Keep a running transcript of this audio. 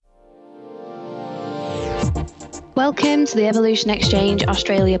Welcome to the Evolution Exchange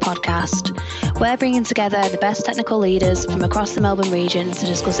Australia podcast. We're bringing together the best technical leaders from across the Melbourne region to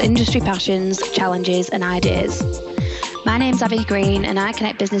discuss industry passions, challenges and ideas. My name's Abbie Green and I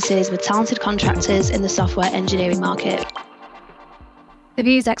connect businesses with talented contractors in the software engineering market. The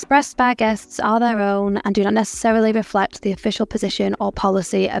views expressed by guests are their own and do not necessarily reflect the official position or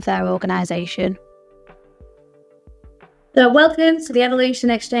policy of their organisation. So welcome to the Evolution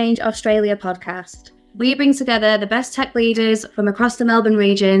Exchange Australia podcast. We bring together the best tech leaders from across the Melbourne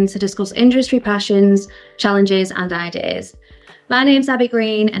region to discuss industry passions, challenges and ideas. My name's Abbie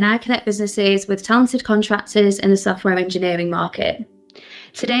Green and I connect businesses with talented contractors in the software engineering market.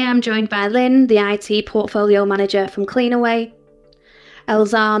 Today I'm joined by Lyn, the IT portfolio manager from Cleanaway,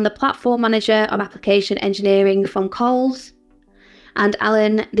 Elzanne, the platform manager of application engineering from Coles, and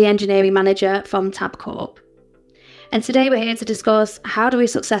Alan, the engineering manager from Tabcorp. And today we're here to discuss how do we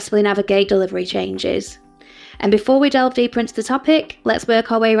successfully navigate delivery changes. And before we delve deeper into the topic, let's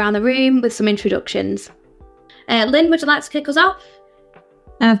work our way around the room with some introductions. Lyn, would you like to kick us off?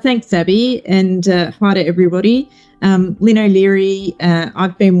 Thanks, Abbie, and hi to everybody. Lyn O'Leary,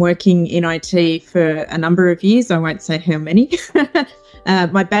 I've been working in IT for a number of years. I won't say how many.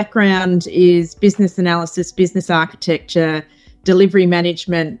 My background is business analysis, business architecture, delivery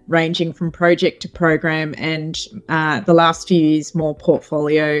management ranging from project to program, and the last few years more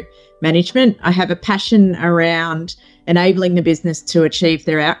portfolio management. I have a passion around enabling the business to achieve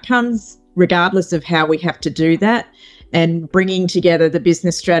their outcomes, regardless of how we have to do that, and bringing together the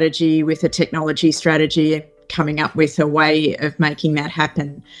business strategy with a technology strategy and coming up with a way of making that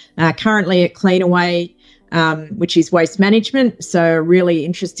happen. Currently at Cleanaway, which is waste management. So a really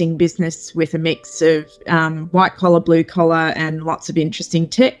interesting business with a mix of white collar, blue collar and lots of interesting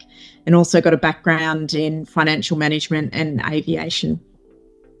tech, and also got a background in financial management and aviation.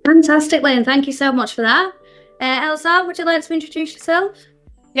 Fantastic, Lyn. Thank you so much for that. Elsa, would you like to introduce yourself?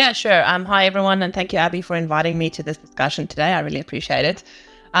 Yeah, sure. Hi, everyone, and thank you, Abbie, for inviting me to this discussion today. I really appreciate it.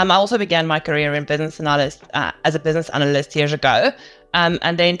 I also began my career in business analyst as a business analyst years ago.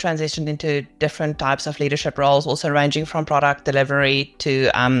 And then transitioned into different types of leadership roles, also ranging from product delivery to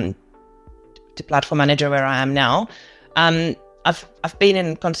platform manager, where I am now. I've been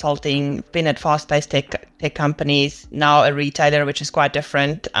in consulting, been at fast-paced tech companies, now a retailer, which is quite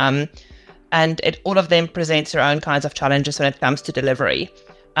different. And all of them presents their own kinds of challenges when it comes to delivery.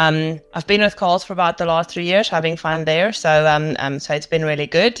 I've been with Coles for about the last 3 years, having fun there. So it's been really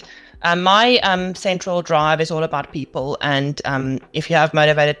good. My central drive is all about people, and if you have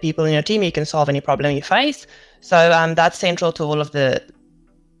motivated people in your team, you can solve any problem you face. So that's central to all of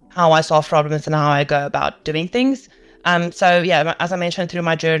how I solve problems and how I go about doing things. As I mentioned through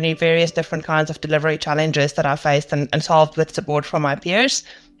my journey, various different kinds of delivery challenges that I faced and solved with support from my peers.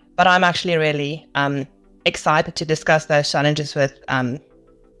 But I'm actually really excited to discuss those challenges with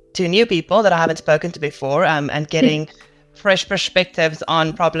two new people that I haven't spoken to before, and getting fresh perspectives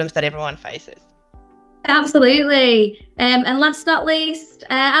on problems that everyone faces. Absolutely. And last but not least,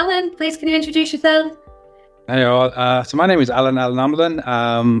 Alan, please can you introduce yourself? Hey all. So my name is Cleanaway Elzanne.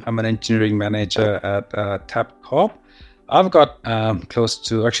 I'm an engineering manager at Tabcorp. I've got close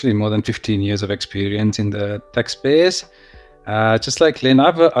to actually more than 15 years of experience in the tech space. Just like Lyn,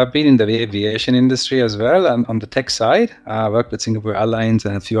 I've been in the aviation industry as well, and on the tech side, I worked with Singapore Airlines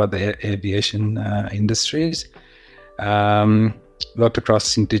and a few other aviation industries. Worked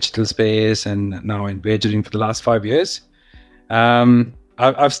across in digital space and now in wagering for the last 5 years.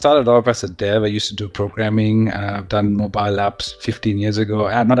 I've started off as a dev. I used to do programming. I've done mobile apps 15 years ago.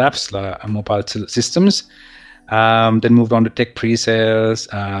 Not apps, mobile systems. Then moved on to tech pre-sales,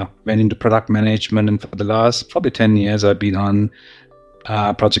 went into product management, and for the last probably 10 years, I've been on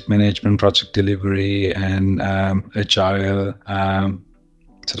project management, project delivery, and agile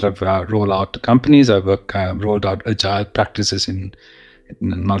roll out to companies. I've rolled out agile practices in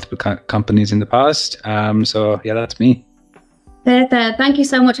multiple companies in the past. That's me. Perfect. Thank you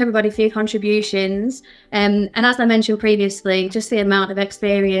so much, everybody, for your contributions. And as I mentioned previously, just the amount of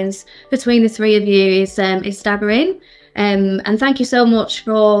experience between the three of you is staggering. And thank you so much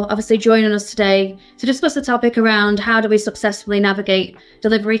for obviously joining us today to discuss the topic around how do we successfully navigate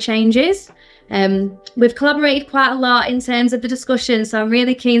delivery changes. We've collaborated quite a lot in terms of the discussion, so I'm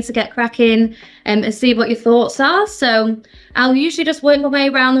really keen to get cracking and see what your thoughts are. So I'll usually just work my way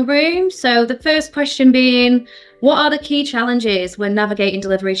around the room. So the first question being, what are the key challenges when navigating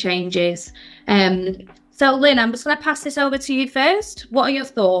delivery changes? So Lyn, I'm just going to pass this over to you first. What are your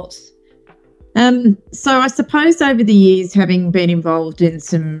thoughts? So I suppose over the years, having been involved in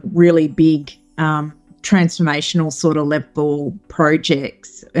some really big transformational sort of level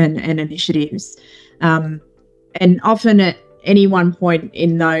projects and initiatives, And often at any one point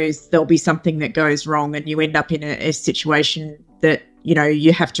in those, there'll be something that goes wrong and you end up in a situation that,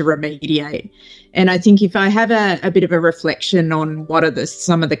 you have to remediate. And I think if I have a bit of a reflection on what are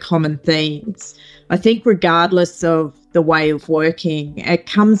some of the common themes, I think regardless of the way of working, it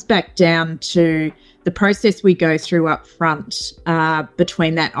comes back down to the process we go through up front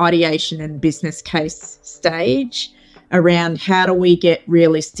between that ideation and business case stage around how do we get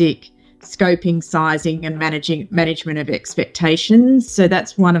realistic scoping, sizing and management of expectations. So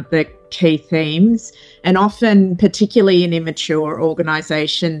that's one of the key themes. And often, particularly in immature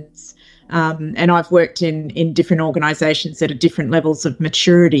organisations, and I've worked in different organisations at different levels of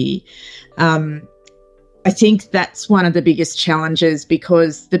maturity, I think that's one of the biggest challenges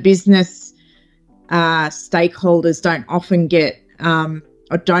because the business stakeholders don't often get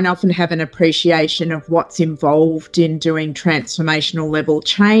or don't often have an appreciation of what's involved in doing transformational level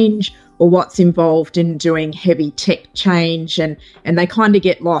change or what's involved in doing heavy tech change. And they kind of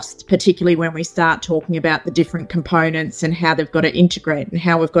get lost, particularly when we start talking about the different components and how they've got to integrate and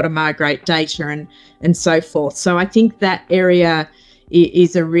how we've got to migrate data and so forth. So I think that area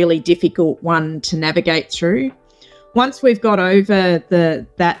is a really difficult one to navigate through. Once we've got over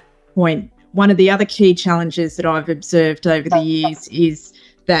that point, one of the other key challenges that I've observed over the years is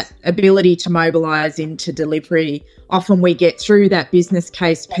that ability to mobilise into delivery. Often we get through that business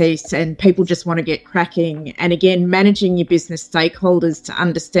case piece and people just want to get cracking. And again, managing your business stakeholders to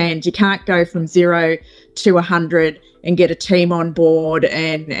understand you can't go from 0 to 100 and get a team on board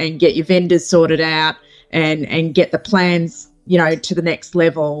and get your vendors sorted out and get the plans, to the next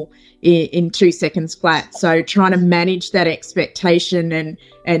level in 2 seconds flat. So trying to manage that expectation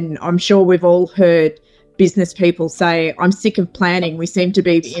and I'm sure we've all heard business people say, I'm sick of planning. We seem to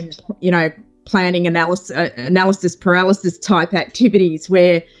be in, planning analysis paralysis type activities,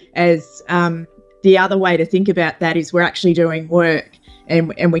 whereas the other way to think about that is we're actually doing work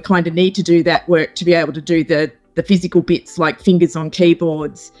and we kind of need to do that work to be able to do the physical bits like fingers on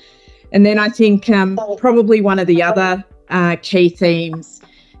keyboards. And then I think probably one of the other key themes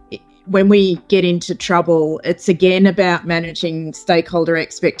when we get into trouble, it's again about managing stakeholder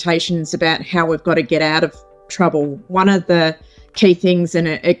expectations about how we've got to get out of trouble. One of the key things, and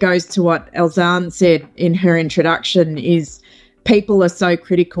it goes to what Elzanne said in her introduction, is people are so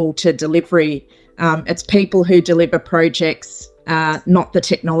critical to delivery. It's people who deliver projects, not the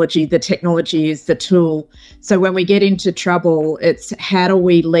technology. The technology is the tool. So when we get into trouble, it's how do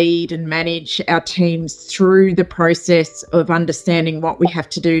we lead and manage our teams through the process of understanding what we have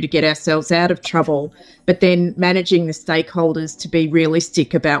to do to get ourselves out of trouble, but then managing the stakeholders to be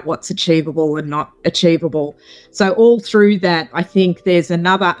realistic about what's achievable and not achievable. So all through that, I think there's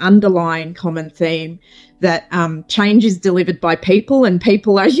another underlying common theme that change is delivered by people, and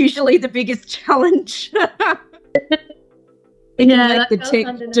people are usually the biggest challenge. We can make the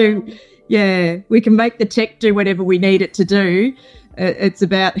tech do. Yeah, we can make the tech do whatever we need it to do. It's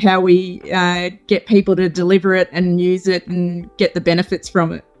about how we get people to deliver it and use it and get the benefits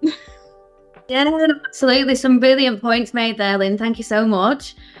from it. Yeah, absolutely. Some brilliant points made there, Lyn. Thank you so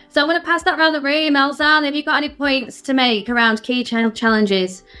much. So I'm going to pass that around the room. Elzanne, have you got any points to make around key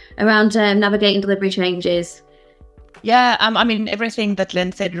challenges around navigating delivery changes? Yeah, I mean, everything that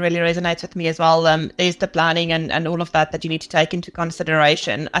Lyn said really resonates with me as well. Is the planning and all of that you need to take into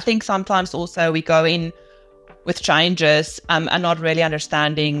consideration. I think sometimes also we go in with changes and not really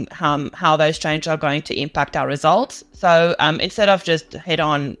understanding how those changes are going to impact our results. So instead of just head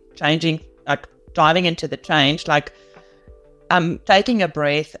on changing, like diving into the change, taking a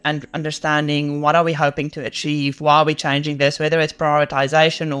breath and understanding what are we hoping to achieve, why are we changing this, whether it's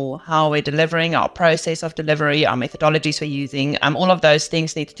prioritization or how we're delivering, our process of delivery, our methodologies we're using, all of those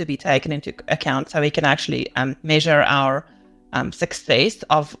things need to be taken into account so we can actually measure our success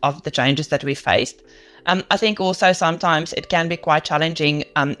of the changes that we faced. I think also sometimes it can be quite challenging,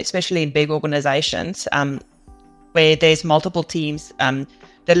 especially in big organizations where there's multiple teams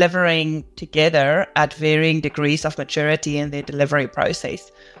delivering together at varying degrees of maturity in their delivery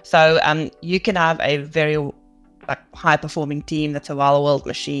process. So you can have a very high-performing team that's a well-oiled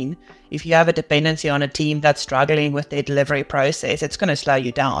machine. If you have a dependency on a team that's struggling with their delivery process, it's going to slow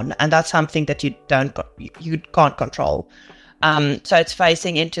you down, and that's something that you can't control. So it's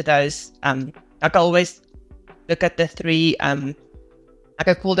facing into those. I always look at the three. I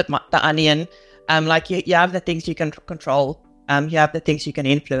called it the onion. You have the things you can control. You have the things you can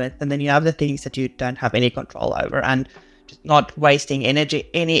influence, and then you have the things that you don't have any control over, and just not wasting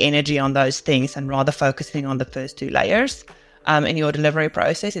any energy on those things and rather focusing on the first two layers in your delivery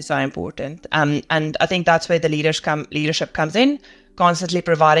process is so important. And I think that's where the leadership comes in, constantly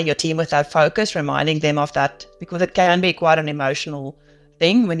providing your team with that focus, reminding them of that, because it can be quite an emotional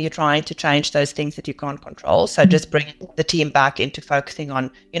thing when you're trying to change those things that you can't control. So just bring the team back into focusing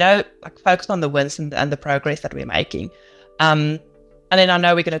on, focus on the wins and the progress that we're making. And then I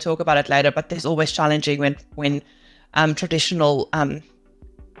know we're going to talk about it later, but there's always challenging when traditional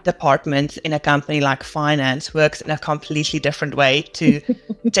departments in a company like finance works in a completely different way to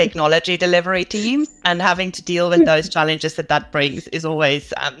technology delivery teams, and having to deal with those challenges that brings is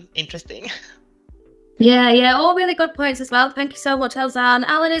always interesting. Yeah, all really good points as well. Thank you so much, Elzanne.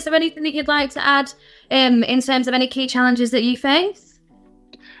 Alan, is there anything that you'd like to add in terms of any key challenges that you face?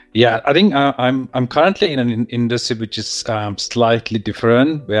 Yeah, I think I'm currently in an industry which is slightly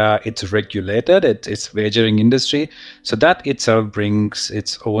different, where it's regulated. It's wagering industry, so that itself brings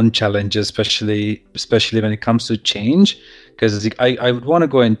its own challenges, especially when it comes to change. Because I would want to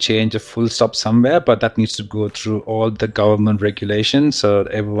go and change a full stop somewhere, but that needs to go through all the government regulations. So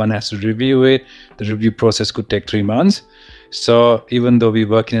everyone has to review it. The review process could take 3 months. So even though we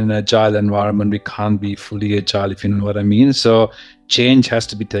work in an agile environment, we can't be fully agile, if you know what I mean. So change has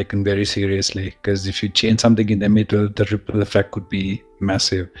to be taken very seriously, because if you change something in the middle, the ripple effect could be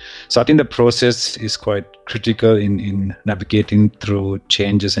massive. So I think the process is quite critical in navigating through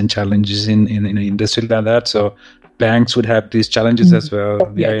changes and challenges in an industry like that. So banks would have these challenges as well.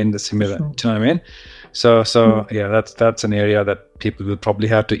 We are in the similar, do you know what I mean? So yeah, that's an area that people will probably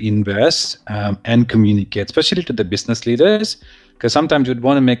have to invest and communicate, especially to the business leaders, because sometimes you'd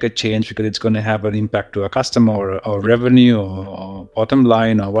want to make a change because it's going to have an impact to a customer or revenue or bottom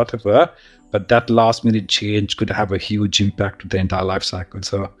line or whatever. But that last minute change could have a huge impact to the entire life cycle.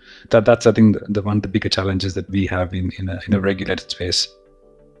 So that's I think the one of the bigger challenges that we have in a regulated space.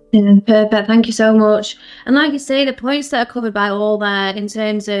 Yeah, perfect. Thank you so much. And like you say, the points that are covered by all there in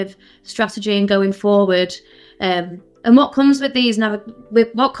terms of strategy and going forward, and what comes with these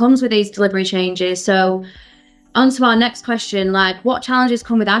delivery changes. So on to our next question, what challenges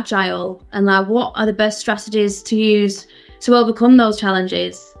come with agile, and what are the best strategies to use to overcome those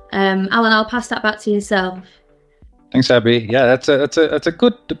challenges? Alan, I'll pass that back to yourself. Thanks, Abbie. Yeah, that's a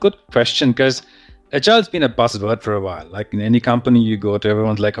good question, because agile's been a buzzword for a while. Like in any company you go to,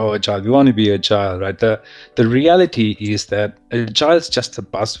 everyone's like, "Oh, agile, we want to be agile," right? The reality is that agile is just a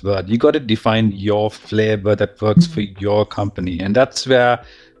buzzword. You got to define your flavor that works for your company, and that's where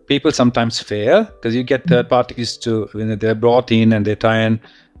people sometimes fail, because you get third parties to, they're brought in and they try and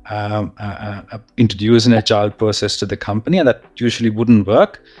introduce an agile process to the company, and that usually wouldn't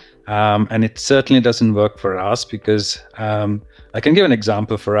work. And it certainly doesn't work for us, because I can give an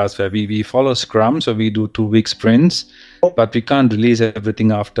example for us where we follow Scrum. So we do 2-week sprints, but we can't release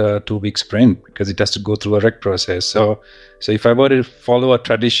everything after a 2-week sprint because it has to go through a rec process. So if I were to follow a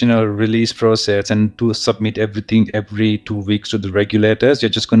traditional release process and to submit everything every 2 weeks to the regulators, you're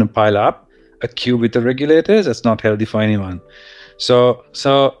just going to pile up a queue with the regulators. That's not healthy for anyone. So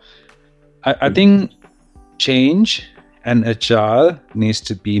I think change and agile needs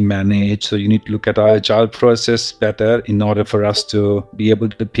to be managed. So you need to look at our agile process better in order for us to be able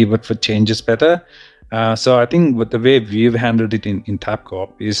to pivot for changes better. So I think the way we've handled it in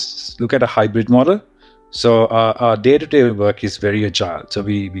Tabcorp is look at a hybrid model. So our day-to-day work is very agile. So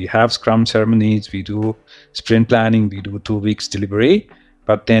we have Scrum ceremonies, we do sprint planning, we do 2 weeks delivery.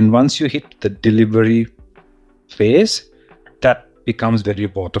 But then once you hit the delivery phase, that becomes very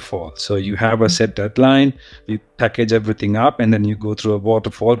waterfall. So you have a set deadline, you package everything up, and then you go through a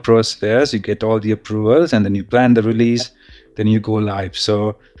waterfall process, you get all the approvals, and then you plan the release, then you go live.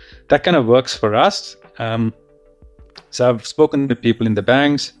 So that kind of works for us. So I've spoken to people in the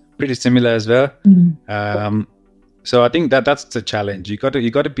banks, pretty similar as well. So I think that's the challenge. You got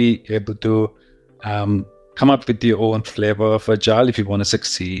to be able to come up with your own flavor of agile if you want to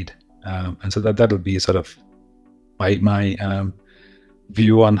succeed. And so that'll be sort of my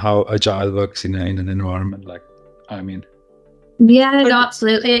view on how agile works in an environment Yeah, no,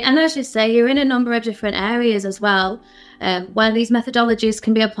 absolutely. And as you say, you're in a number of different areas as well, where these methodologies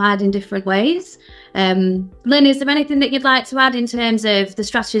can be applied in different ways. Lyn, is there anything that you'd like to add in terms of the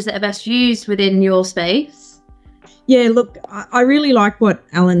strategies that are best used within your space? Yeah, look, I really like what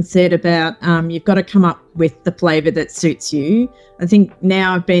Alan said about you've got to come up with the flavour that suits you. I think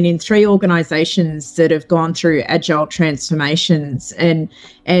now I've been in 3 organisations that have gone through agile transformations, and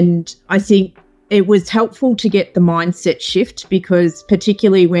I think it was helpful to get the mindset shift, because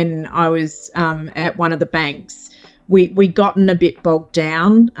particularly when I was at one of the banks, we gotten a bit bogged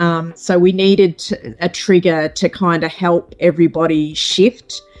down. So we needed a trigger to kind of help everybody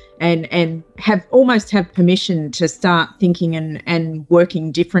shift and have permission to start thinking and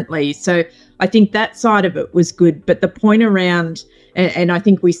working differently. So I think that side of it was good. But the point around And I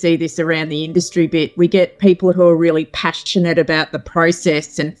think we see this around the industry bit. We get people who are really passionate about the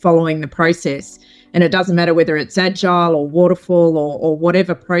process and following the process. And it doesn't matter whether it's agile or waterfall or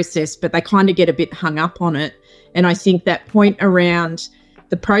whatever process, but they kind of get a bit hung up on it. And I think that point around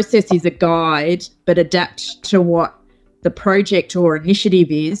the process is a guide, but adapt to what the project or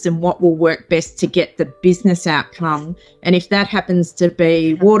initiative is and what will work best to get the business outcome. And if that happens to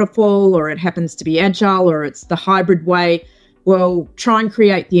be waterfall or it happens to be agile or it's the hybrid way, well, try and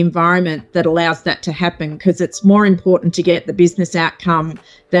create the environment that allows that to happen, because it's more important to get the business outcome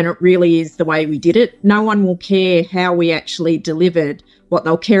than it really is the way we did it. No one will care how we actually delivered. What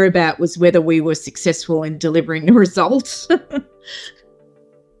they'll care about was whether we were successful in delivering the results.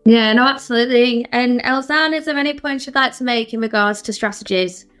 Yeah, no, absolutely. And Elzanne, is there any points you'd like to make in regards to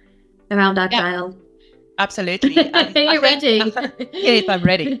strategies around Agile? Yeah, absolutely. Are you ready? Yes, I'm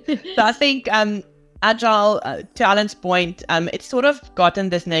ready. So I think Agile, to Alan's point, it's sort of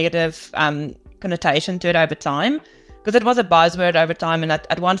gotten this negative connotation to it over time, because it was a buzzword over time. And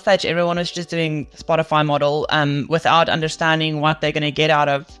at one stage, everyone was just doing the Spotify model without understanding what they're going to get out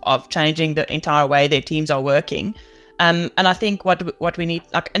of changing the entire way their teams are working. And I think what we need,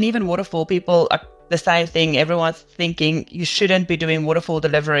 and even waterfall people, the same thing. Everyone's thinking you shouldn't be doing waterfall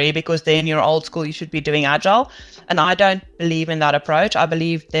delivery because then you're old school, you should be doing agile. And I don't believe in that approach. I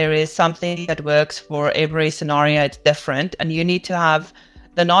believe there is something that works for every scenario. It's different. And you need to have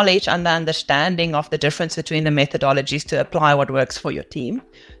the knowledge and the understanding of the difference between the methodologies to apply what works for your team.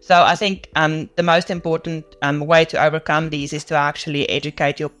 So I think the most important way to overcome these is to actually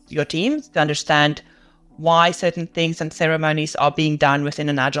educate your teams to understand why certain things and ceremonies are being done within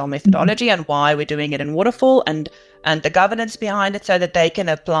an agile methodology and why we're doing it in waterfall and the governance behind it, so that they can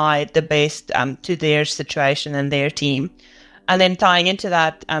apply the best to their situation and their team. And then tying into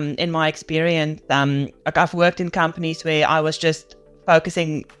that, in my experience, I've worked in companies where I was just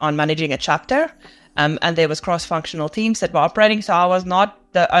focusing on managing a chapter, and there was cross-functional teams that were operating. So I was not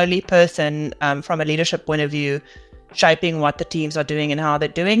the only person from a leadership point of view shaping what the teams are doing and how they're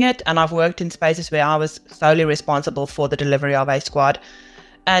doing it. And I've worked in spaces where I was solely responsible for the delivery of a squad.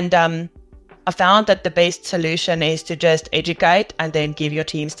 And I found that the best solution is to just educate and then give your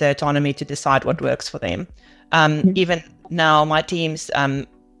teams the autonomy to decide what works for them. Even now, my teams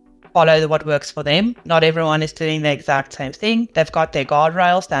follow what works for them. Not everyone is doing the exact same thing. They've got their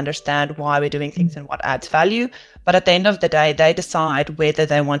guardrails to understand why we're doing things and what adds value. But at the end of the day, they decide whether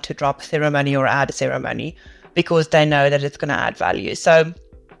they want to drop a ceremony or add a ceremony, because they know that it's going to add value. So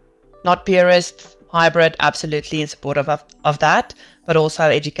not purist, hybrid, absolutely in support of that, but also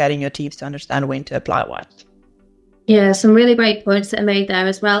educating your teams to understand when to apply what. Yeah, some really great points that are made there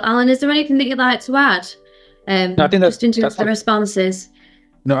as well. Alan, is there anything that you'd like to add? No, I think just in terms of the responses.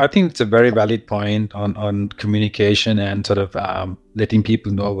 No, I think it's a very valid point on communication and sort of letting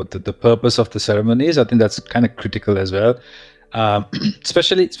people know what the purpose of the ceremony is. I think that's kind of critical as well.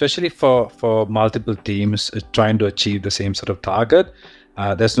 Especially for multiple teams trying to achieve the same sort of target.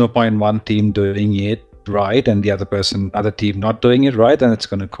 There's no point in one team doing it right and the other team not doing it right, and it's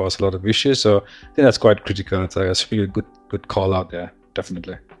going to cause a lot of issues. So I think that's quite critical. It's a really good call out there,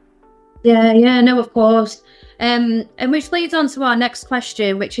 definitely. Yeah, no, of course. And which leads on to our next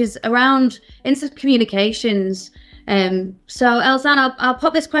question, which is around instant communications. So Elzanne, I'll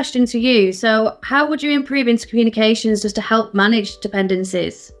put this question to you. So how would you improve intercommunications just to help manage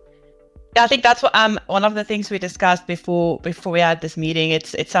dependencies? Yeah, I think that's what one of the things we discussed before we had this meeting.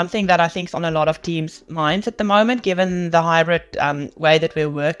 It's something that I think is on a lot of teams' minds at the moment, given the hybrid way that we're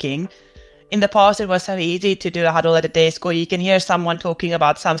working. In the past, it was so easy to do a huddle at a desk, or you can hear someone talking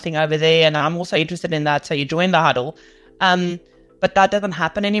about something over there, and I'm also interested in that, so you join the huddle. But that doesn't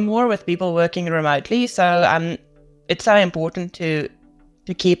happen anymore with people working remotely. So it's so important to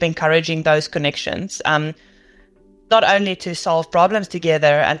keep encouraging those connections, not only to solve problems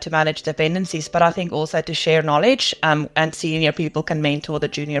together and to manage dependencies, but I think also to share knowledge, and senior people can mentor the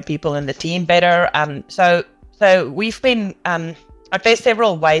junior people in the team better. So we've been, there's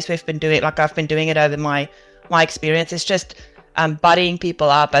several ways we've been doing it. Like I've been doing it over my experience. It's just buddying people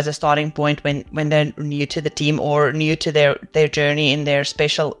up as a starting point when they're new to the team or new to their journey in their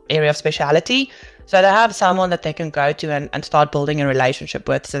special area of speciality. So they have someone that they can go to and start building a relationship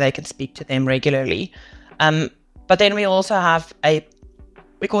with, so they can speak to them regularly. But then we also have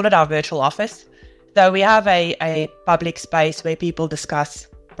we call it our virtual office. So we have a public space where people discuss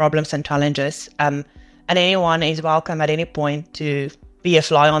problems and challenges. And anyone is welcome at any point to be a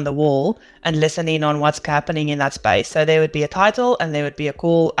fly on the wall and listen in on what's happening in that space. So there would be a title and there would be a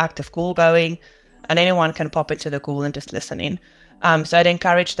active call going, and anyone can pop into the call and just listen in. So I'd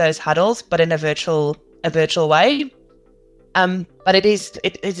encourage those huddles, but in a virtual way. But it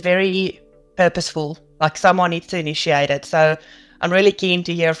is very purposeful. Like someone needs to initiate it. So I'm really keen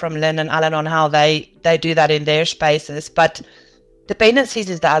to hear from Lyn and Alan on how they do that in their spaces. But dependencies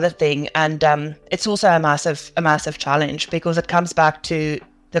is the other thing, and it's also a massive challenge, because it comes back to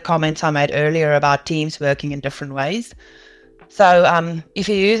the comments I made earlier about teams working in different ways. So if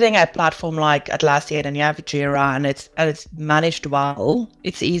you're using a platform like Atlassian and you have Jira and it's managed well,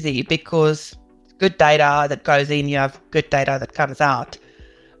 it's easy because good data that goes in, you have good data that comes out.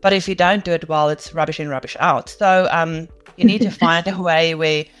 But if you don't do it well, it's rubbish in, rubbish out. So you need to find a way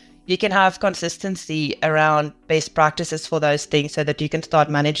where you can have consistency around best practices for those things so that you can start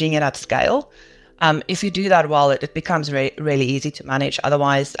managing it at scale. If you do that well, it becomes really easy to manage.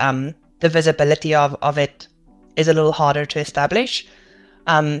 Otherwise, the visibility of it is a little harder to establish.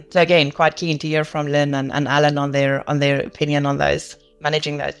 So again, quite keen to hear from Lyn and Alan on their opinion on those,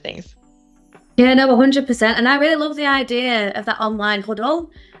 managing those things. Yeah, no, 100%. And I really love the idea of that online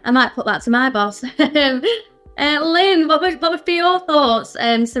huddle. I might put that to my boss. Lyn, what would be your thoughts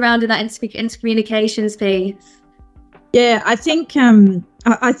surrounding that intercommunications piece? Yeah, I think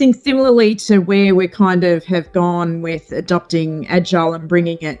similarly to where we kind of have gone with adopting Agile and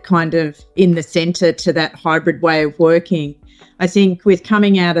bringing it kind of in the centre to that hybrid way of working, I think with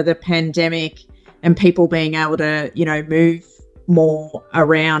coming out of the pandemic and people being able to, move more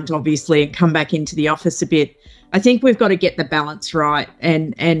around, obviously, and come back into the office a bit, I think we've got to get the balance right.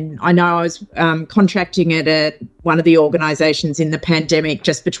 And I know I was contracting at one of the organisations in the pandemic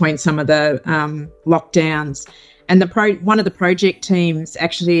just between some of the lockdowns. And one of the project teams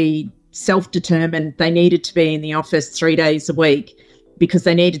actually self-determined they needed to be in the office 3 days a week because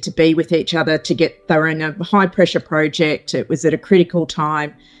they needed to be with each other they were in a high-pressure project. It was at a critical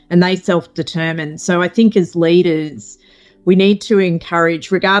time, and they self-determined. So I think as leaders, we need to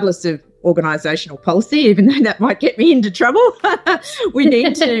encourage, regardless of organisational policy, even though that might get me into trouble, we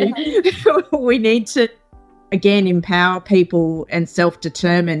need to again empower people and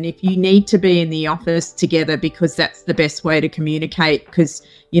self-determine. If you need to be in the office together because that's the best way to communicate, because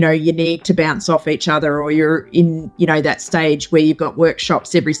you need to bounce off each other, or you're in that stage where you've got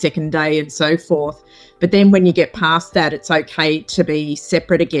workshops every second day and so forth. But then when you get past that, it's okay to be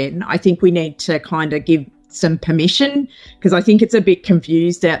separate again. I think we need to kind of give some permission, because I think it's a bit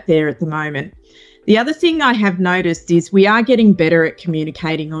confused out there at the moment. The other thing I have noticed is we are getting better at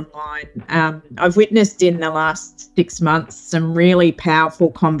communicating online. I've witnessed in the last 6 months some really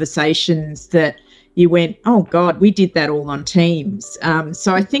powerful conversations that you went, oh God, we did that all on Teams.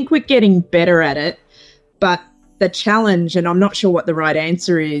 So I think we're getting better at it. But the challenge, and I'm not sure what the right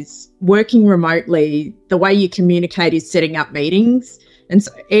answer is, working remotely, the way you communicate is setting up meetings. And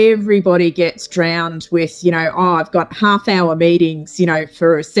so everybody gets drowned with, I've got half-hour meetings,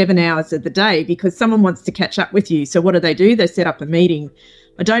 for 7 hours of the day because someone wants to catch up with you. So what do? They set up a meeting.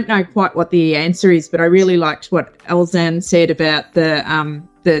 I don't know quite what the answer is, but I really liked what Elzanne said about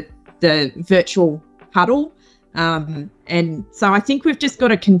the virtual huddle. And so I think we've just got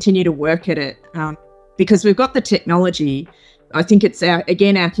to continue to work at it because we've got the technology. I think it's our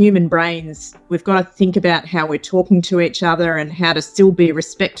human brains. We've got to think about how we're talking to each other and how to still be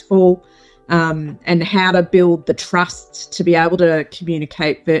respectful, and how to build the trust to be able to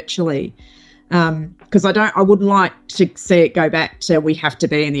communicate virtually. Because I wouldn't like to see it go back to we have to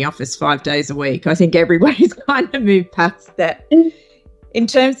be in the office 5 days a week. I think everybody's kind of moved past that. In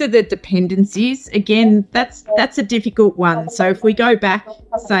terms of the dependencies, again, that's a difficult one. So if we go back,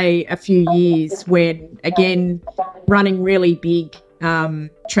 say, a few years when, again, running really big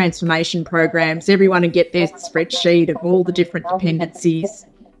transformation programs, everyone would get their spreadsheet of all the different dependencies,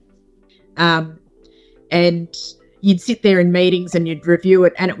 and you'd sit there in meetings and you'd review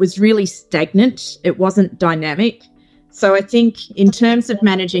it, and it was really stagnant. It wasn't dynamic. So I think in terms of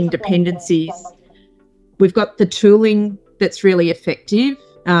managing dependencies, we've got the tooling that's really effective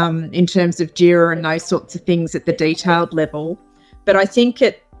in terms of Jira and those sorts of things at the detailed level. But I think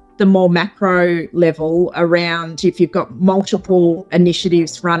at the more macro level around if you've got multiple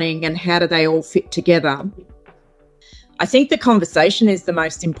initiatives running and how do they all fit together, I think the conversation is the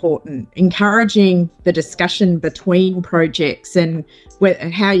most important, encouraging the discussion between projects and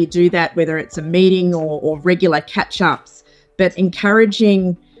how you do that, whether it's a meeting or regular catch-ups, but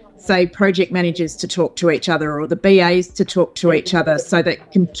encouraging, say, project managers to talk to each other or the BAs to talk to each other so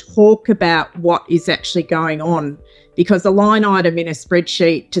that can talk about what is actually going on. Because a line item in a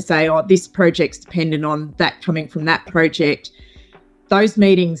spreadsheet to say, oh, this project's dependent on that coming from that project, those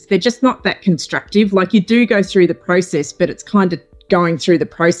meetings, they're just not that constructive. Like, you do go through the process, but it's kind of going through the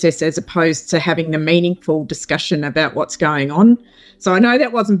process as opposed to having the meaningful discussion about what's going on. So I know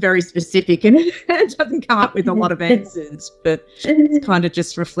that wasn't very specific and it doesn't come up with a lot of answers, but it's kind of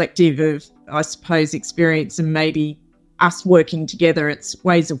just reflective of, I suppose, experience and maybe us working together. It's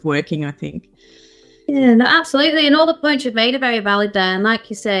ways of working, I think. Yeah, no, absolutely. And all the points you've made are very valid there. And like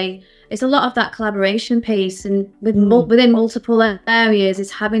you say, it's a lot of that collaboration piece, and within multiple areas,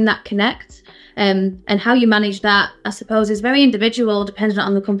 it's having that connect. And how you manage that, I suppose, is very individual, dependent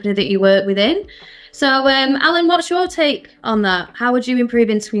on the company that you work within. So, Alan, what's your take on that? How would you improve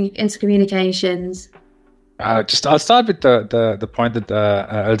intercommunications? I'll start with the point that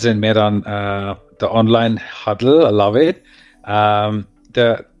Elzanne made on the online huddle. I love it.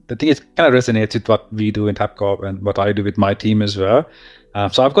 The thing is, kind of resonates with what we do in Tabcorp and what I do with my team as well.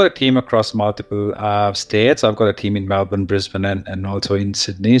 So I've got a team across multiple states. I've got a team in Melbourne, Brisbane, and also in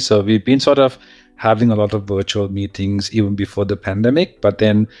Sydney. So we've been sort of having a lot of virtual meetings even before the pandemic. But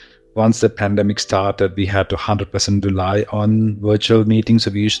then once the pandemic started, we had to 100% rely on virtual meetings.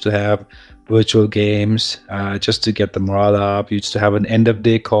 So we used to have virtual games just to get the morale up. We used to have an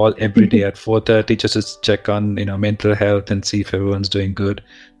end-of-day call every day at 4:30 just to check on mental health and see if everyone's doing good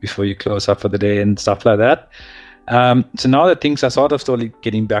before you close up for the day and stuff like that. So now that things are sort of slowly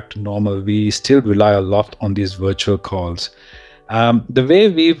getting back to normal, we still rely a lot on these virtual calls. The way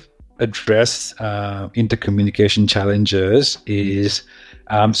we've addressed intercommunication challenges is,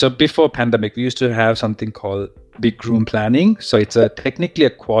 so before pandemic, we used to have something called big room planning. So it's technically a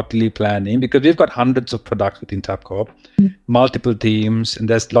quarterly planning because we've got hundreds of products within Tabcorp, multiple teams, and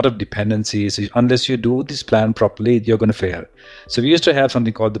there's a lot of dependencies. Unless you do this plan properly, you're going to fail. So we used to have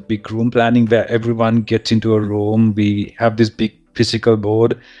something called the big room planning where everyone gets into a room. We have this big physical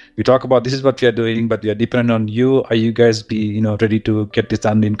board. We talk about this is what we are doing, but we are dependent on you. Are you guys ready to get this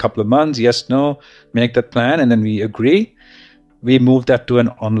done in a couple of months? Yes, no, make that plan, and then we agree. We moved that to an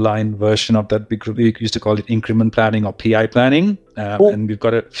online version of that big group. We used to call it increment planning or PI planning. And we've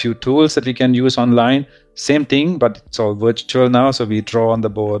got a few tools that we can use online. Same thing, but it's all virtual now. So we draw on the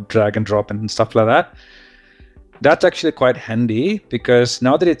board, drag and drop and stuff like that. That's actually quite handy because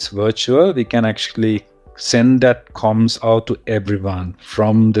now that it's virtual, we can actually send that comms out to everyone,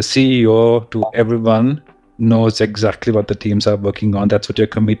 from the CEO to everyone knows exactly what the teams are working on. That's what you're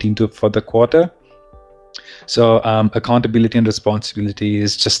committing to for the quarter. So accountability and responsibility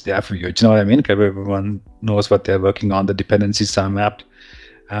is just there for you. Do you know what I mean? Everyone knows what they're working on. The dependencies are mapped.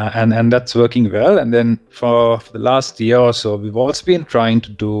 And that's working well. And then for the last year or so, we've also been trying to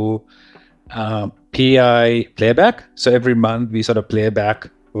do PI playback. So every month we sort of play back,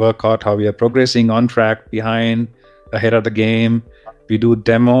 work out how we are progressing, on track, behind, ahead of the game. We do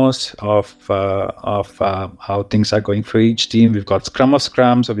demos of how things are going for each team. We've got Scrum of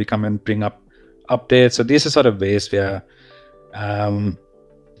Scrum, so we come and bring up updates. So these are sort of ways we are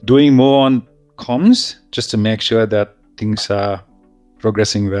doing more on comms just to make sure that things are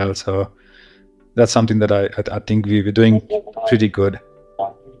progressing well. So that's something that I think we're doing pretty good.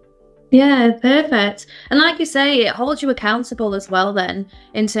 Yeah, perfect. And like you say, it holds you accountable as well then,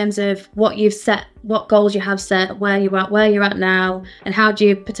 in terms of what you've set, what goals you have set, where you're at now, and how do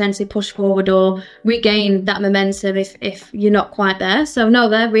you potentially push forward or regain that momentum if you're not quite there. So no,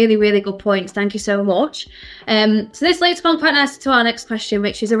 they're really, really good points. Thank you so much. So this leads on quite nicely to our next question,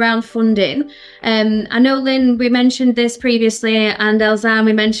 which is around funding. I know, Lyn, we mentioned this previously, and Elzanne,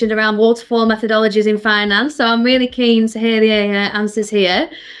 we mentioned around waterfall methodologies in finance. So I'm really keen to hear the answers here.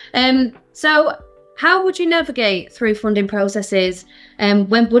 So how would you navigate through funding processes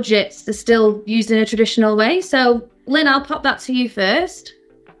when budgets are still used in a traditional way? So Lyn, I'll pop that to you first.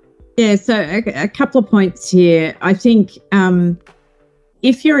 Yeah, so a couple of points here. I think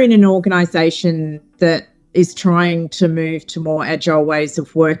if you're in an organisation that is trying to move to more agile ways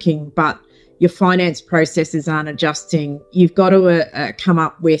of working, but your finance processes aren't adjusting, you've got to come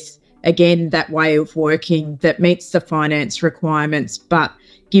up with, again, that way of working that meets the finance requirements, but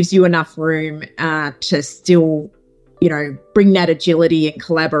gives you enough room to still, bring that agility and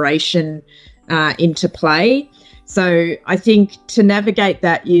collaboration into play. So I think to navigate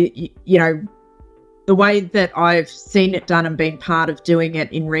that, the way that I've seen it done and been part of doing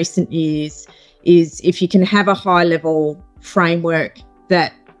it in recent years is if you can have a high level framework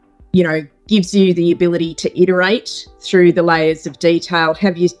that, gives you the ability to iterate through the layers of detail,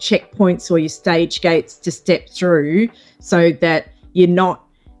 have your checkpoints or your stage gates to step through so that you're not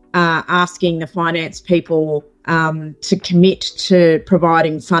asking the finance people to commit to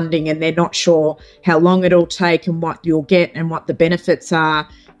providing funding and they're not sure how long it'll take and what you'll get and what the benefits are,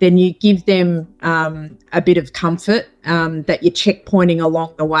 then you give them a bit of comfort that you're checkpointing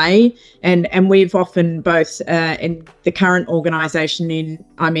along the way. And we've often both in the current organisation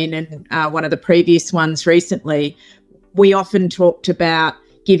I'm in and one of the previous ones recently, we often talked about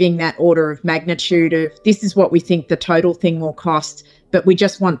giving that order of magnitude of this is what we think the total thing will cost, but we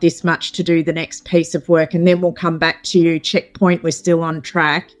just want this much to do the next piece of work. And then we'll come back to you, checkpoint, we're still on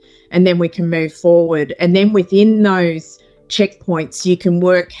track, and then we can move forward. And then within those checkpoints, you can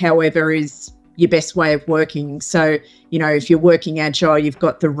work however is your best way of working. So, if you're working agile, you've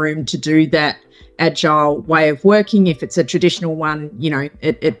got the room to do that agile way of working. If it's a traditional one,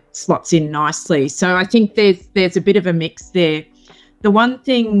 it slots in nicely. So I think there's a bit of a mix there. The one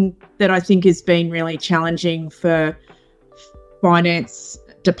thing that I think has been really challenging for finance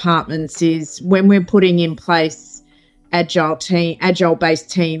departments is when we're putting in place agile-based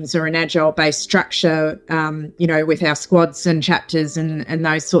teams or an agile-based structure, with our squads and chapters and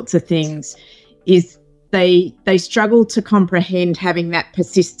those sorts of things, is they struggle to comprehend having that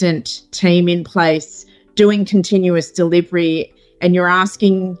persistent team in place, doing continuous delivery, and you're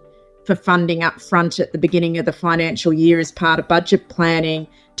asking for funding up front at the beginning of the financial year as part of budget planning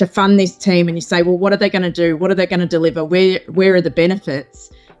to fund this team, and you say, well, what are they going to do? What are they going to deliver? Where are the benefits?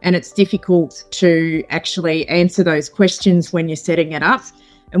 And it's difficult to actually answer those questions when you're setting it up.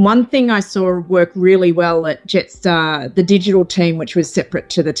 And one thing I saw work really well at Jetstar, the digital team, which was separate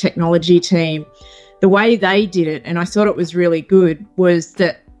to the technology team, the way they did it, and I thought it was really good, was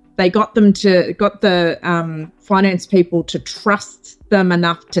that they got the finance people to trust them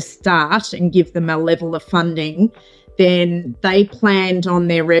enough to start and give them a level of funding. Then they planned on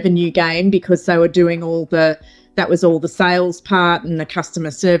their revenue game because they were doing that was all the sales part and the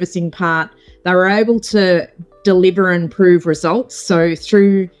customer servicing part. They were able to deliver and prove results. So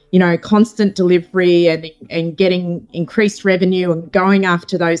through, constant delivery and getting increased revenue and going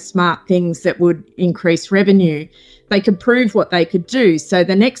after those smart things that would increase revenue, they could prove what they could do. So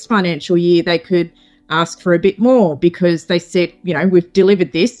the next financial year, they could ask for a bit more because they said, we've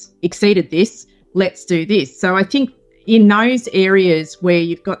delivered this, exceeded this, let's do this. So I think in those areas where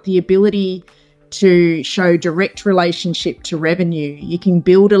you've got the ability to show direct relationship to revenue, you can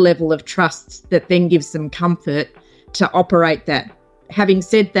build a level of trust that then gives them comfort to operate that. Having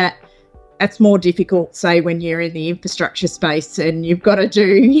said that, that's more difficult, say, when you're in the infrastructure space and you've got to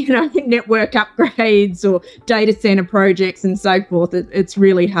do, network upgrades or data center projects and so forth. It's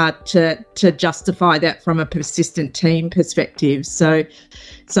really hard to justify that from a persistent team perspective. So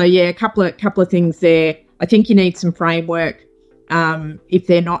yeah, a couple of things there. I think you need some framework. If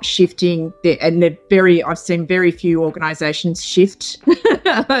they're not shifting, I've seen very few organisations shift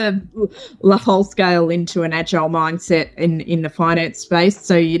whole scale into an agile mindset in the finance space.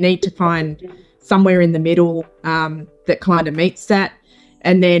 So you need to find somewhere in the middle that kind of meets that.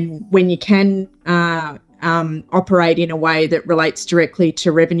 And then when you can operate in a way that relates directly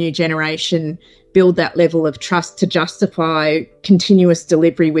to revenue generation, build that level of trust to justify continuous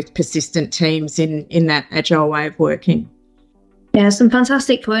delivery with persistent teams in that agile way of working. Yeah, some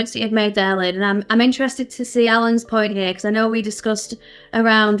fantastic points that you've made there, Lyn. And I'm interested to see Alan's point here, because I know we discussed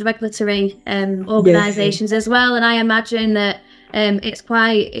around regulatory organisations as well, and I imagine that it's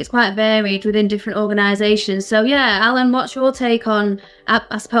quite varied within different organisations. So yeah, Alan, what's your take on,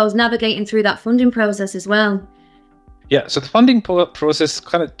 I suppose, navigating through that funding process as well? Yeah, so the funding process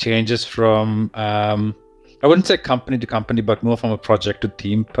kind of changes from, I wouldn't say company to company, but more from a project to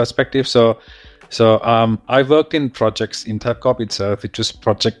team perspective. So I worked in projects in Tabcorp itself, which was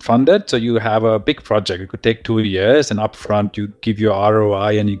project funded. So you have a big project, it could take 2 years, and upfront you give your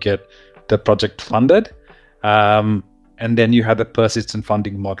ROI and you get the project funded. And then you have the persistent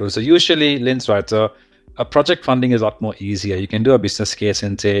funding model. So usually, Lyn's right. So a project funding is a lot more easier. You can do a business case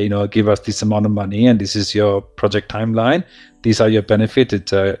and say, give us this amount of money and this is your project timeline. These are your benefits.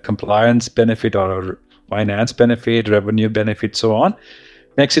 It's a compliance benefit or a finance benefit, revenue benefit, so on.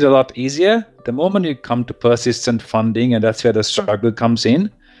 Makes it a lot easier. The moment you come to persistent funding, and that's where the struggle comes in.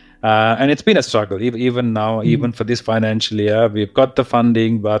 And it's been a struggle. Even now, even for this financial year, we've got the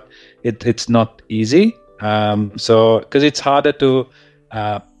funding, but it's not easy. Because it's harder to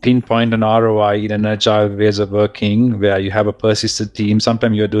pinpoint an ROI in an agile ways of working where you have a persistent team.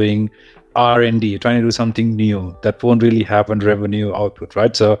 Sometimes you're doing R&D, you're trying to do something new that won't really have a revenue output,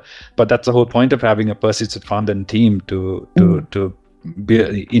 right? So, but that's the whole point of having a persistent funded team to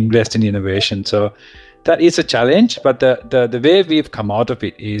invest in innovation. So that is a challenge, but the way we've come out of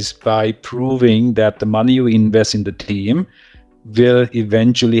it is by proving that the money you invest in the team will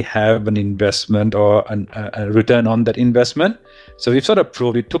eventually have an investment or a return on that investment. So we've sort of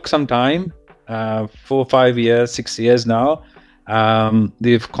proved it. Took some time, 4, 5 years, 6 years now,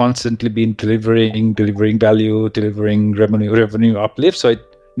 They've constantly been delivering value, delivering revenue uplift. So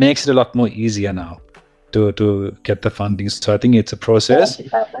it makes it a lot more easier now to get the funding. So I think it's a process.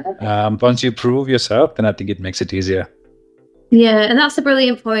 Once you prove yourself, then I think it makes it easier. Yeah, and that's a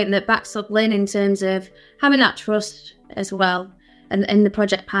brilliant point that backs up Lyn in terms of having that trust as well and in the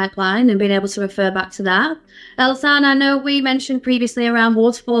project pipeline and being able to refer back to that. Elzanne, I know we mentioned previously around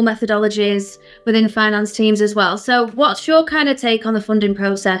waterfall methodologies within finance teams as well. So what's your kind of take on the funding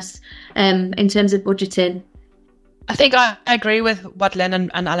process in terms of budgeting? I think I agree with what Lyn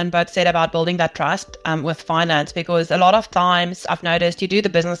and Alan both said about building that trust with finance, because a lot of times I've noticed you do the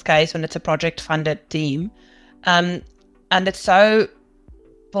business case when it's a project-funded team, and it's so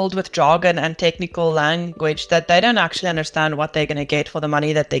filled with jargon and technical language that they don't actually understand what they're going to get for the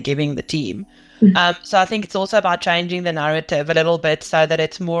money that they're giving the team. So I think it's also about changing the narrative a little bit so that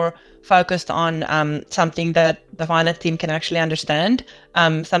it's more focused on something that the finance team can actually understand,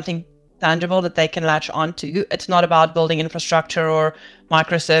 something tangible that they can latch onto. It's not about building infrastructure or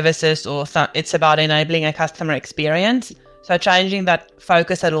microservices, it's about enabling a customer experience. So changing that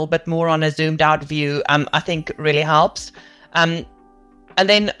focus a little bit more on a zoomed out view, I think really helps. And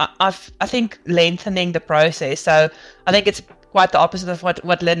then I think lengthening the process. So I think it's quite the opposite of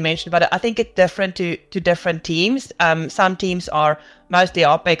what Lyn mentioned, but I think it's different to different teams. Some teams are mostly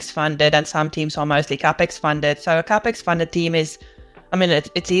OPEX funded and some teams are mostly CAPEX funded. So a CAPEX funded team is,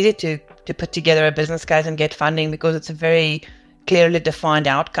 it's easy to put together a business case and get funding because it's a very clearly defined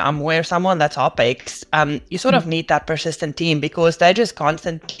outcome, where someone that's OPEX, you sort of need that persistent team because they're just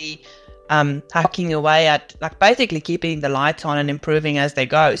constantly hacking away at basically keeping the lights on and improving as they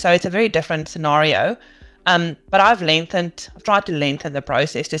go. So it's a very different scenario. But I've tried to lengthen the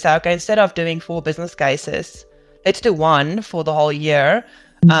process to say, okay, instead of doing 4 business cases, let's do 1 for the whole year.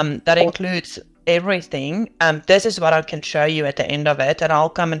 That includes everything. This is what I can show you at the end of it, and I'll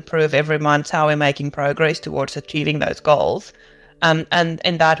come and prove every month how we're making progress towards achieving those goals. And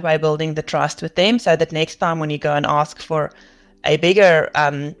in that way, building the trust with them so that next time when you go and ask for a bigger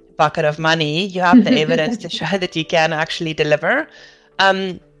bucket of money, you have the evidence to show that you can actually deliver.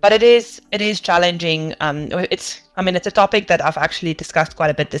 But it is challenging. It's a topic that I've actually discussed quite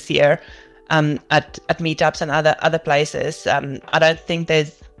a bit this year at meetups and other places. I don't think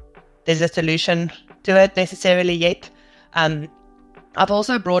there's a solution to it necessarily yet. I've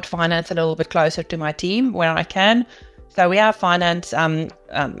also brought finance a little bit closer to my team where I can. So we have finance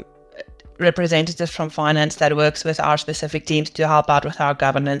representatives from finance that works with our specific teams to help out with our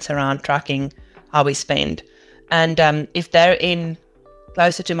governance around tracking how we spend. And if they're in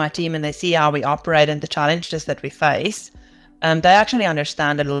closer to my team and they see how we operate and the challenges that we face, they actually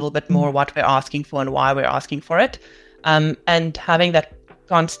understand a little bit more what we're asking for and why we're asking for it. And having that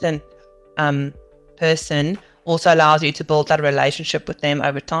constant person also allows you to build that relationship with them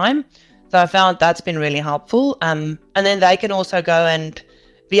over time. So I found that's been really helpful. And then they can also go and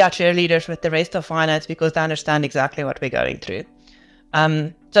be our cheerleaders with the rest of finance because they understand exactly what we're going through.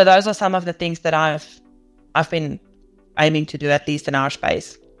 So those are some of the things that I've been aiming to do, at least in our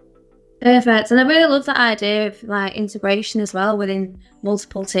space. Perfect. And I really love that idea of integration as well within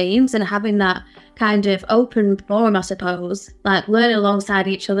multiple teams and having that kind of open forum, I suppose, learning alongside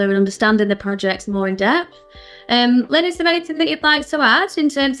each other and understanding the projects more in depth. Lyn, is there anything that you'd like to add in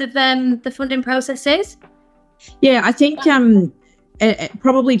terms of the funding processes? Yeah, I think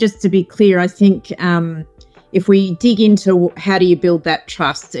probably just to be clear, I think if we dig into how do you build that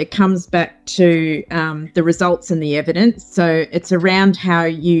trust, it comes back to the results and the evidence. So it's around how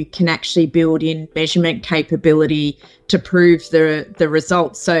you can actually build in measurement capability to prove the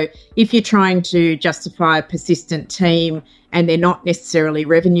results. So if you're trying to justify a persistent team and they're not necessarily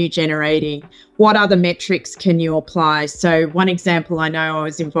revenue generating, what other metrics can you apply? So one example I know I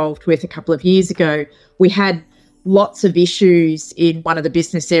was involved with a couple of years ago, we had lots of issues in one of the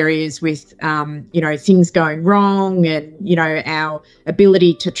business areas with, things going wrong and, our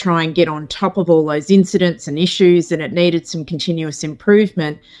ability to try and get on top of all those incidents and issues, and it needed some continuous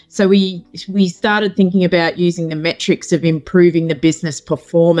improvement. So we started thinking about using the metrics of improving the business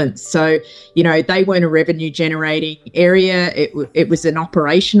performance. So, they weren't a revenue generating area. It was an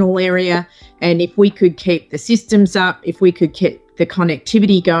operational area. And if we could keep the systems up, if we could keep the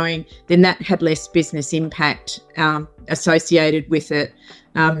connectivity going, then that had less business impact associated with it.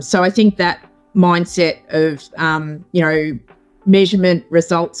 So I think that mindset of, measurement,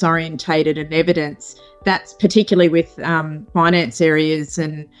 results orientated and evidence, that's particularly with finance areas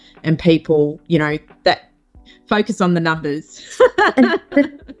and people, that focus on the numbers.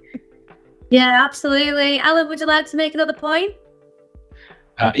 Yeah, absolutely. Alan, would you like to make another point?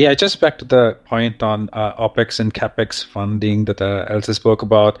 Just back to the point on OPEX and CAPEX funding that Elsa spoke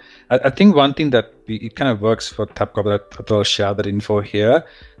about. I think one thing that it kind of works for Tabcorp, that I'll share that info here.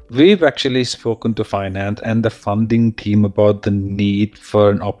 We've actually spoken to finance and the funding team about the need for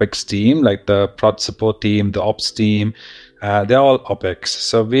an OPEX team, like the product support team, the ops team. They're all OPEX.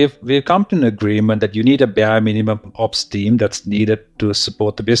 So we've come to an agreement that you need a bare minimum ops team that's needed to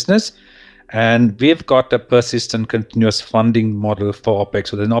support the business. And we've got a persistent continuous funding model for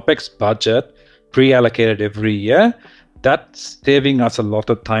OPEX with an OPEX budget pre-allocated every year. That's saving us a lot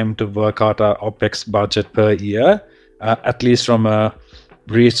of time to work out our OPEX budget per year, at least from a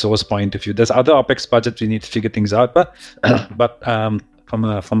resource point of view. There's other OPEX budgets we need to figure things out, but from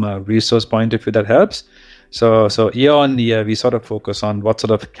a resource point of view, that helps. So year on year, we sort of focus on what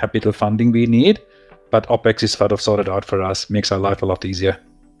sort of capital funding we need, but OPEX is sort of sorted out for us, makes our life a lot easier.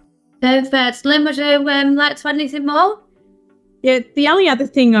 Perfect. Lyn, would you like to add anything more? Yeah, the only other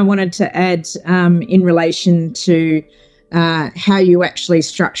thing I wanted to add in relation to how you actually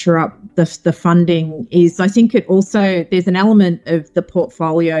structure up the funding is, I think there's an element of the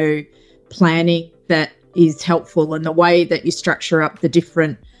portfolio planning that is helpful, and the way that you structure up the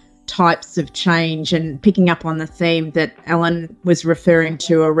different types of change, and picking up on the theme that Alan was referring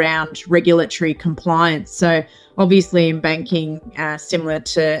to around regulatory compliance. So obviously in banking, similar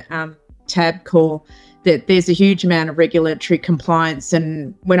to Tabcorp, that there's a huge amount of regulatory compliance.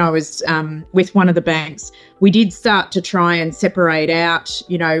 And when I was with one of the banks, we did start to try and separate out,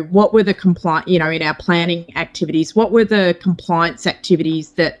 what were the in our planning activities, what were the compliance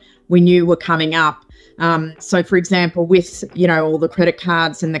activities that we knew were coming up. So, for example, with, all the credit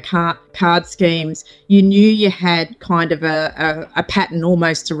cards and the card schemes, you knew you had kind of a pattern,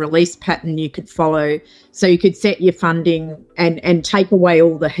 almost a release pattern you could follow. So you could set your funding and take away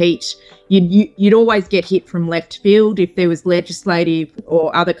all the heat. You'd always get hit from left field if there was legislative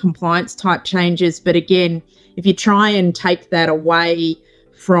or other compliance type changes. But again, if you try and take that away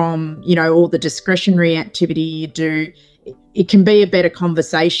from, all the discretionary activity you do, it can be a better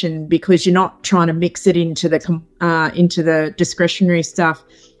conversation because you're not trying to mix it into the discretionary stuff.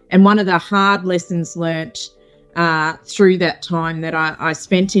 And one of the hard lessons learnt through that time that I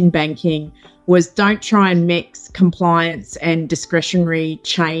spent in banking was don't try and mix compliance and discretionary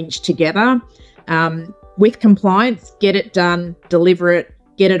change together. With compliance, get it done, deliver it,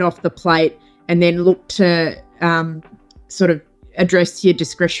 get it off the plate, and then look to sort of address your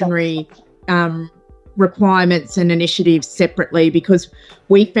discretionary requirements and initiatives separately, because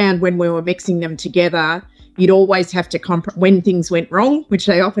we found when we were mixing them together, you'd always have to when things went wrong, which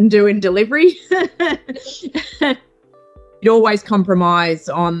they often do in delivery, you'd always compromise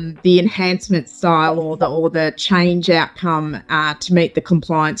on the enhancement style or the change outcome to meet the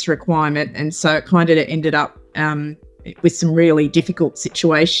compliance requirement. And so it kind of ended up with some really difficult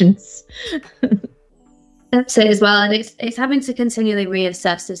situations. That's it as well. And it's having to continually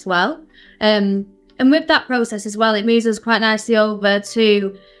reassess as well. And with that process as well, it moves us quite nicely over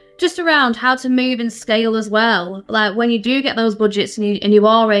to just around how to move and scale as well. Like when you do get those budgets and you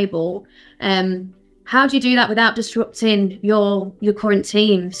are able, how do you do that without disrupting your current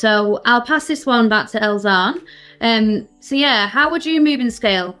team? So I'll pass this one back to Elzanne. How would you move and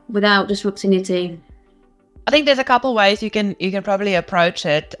scale without disrupting your team? I think there's a couple ways you can probably approach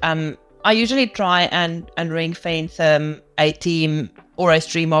it. I usually try and ring fence a team or a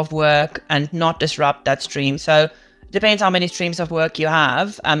stream of work and not disrupt that stream. So it depends how many streams of work you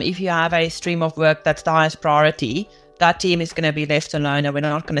have. If you have a stream of work that's the highest priority, that team is going to be left alone, and we're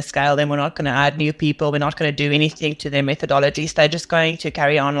not going to scale them. We're not going to add new people. We're not going to do anything to their methodologies. They're just going to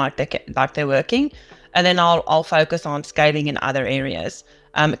carry on like they're working. And then I'll focus on scaling in other areas.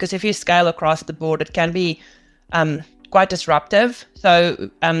 Because if you scale across the board, it can be quite disruptive. So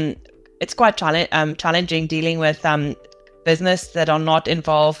it's quite challenging dealing with business that are not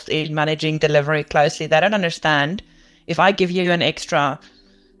involved in managing delivery closely. They don't understand, if I give you an extra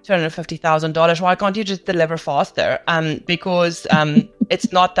 $250,000, why can't you just deliver faster? Because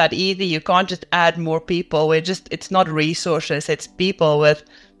it's not that easy. You can't just add more people. It's not resources. It's people with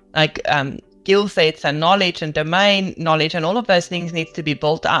skill sets and knowledge and domain knowledge, and all of those things need to be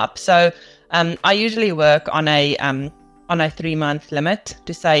built up. So I usually work on a 3-month limit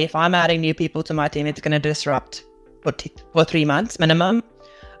to say, if I'm adding new people to my team, it's going to disrupt for 3 months minimum.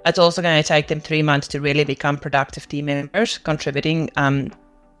 It's also going to take them 3 months to really become productive team members, contributing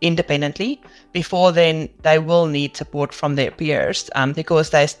independently. Before then, they will need support from their peers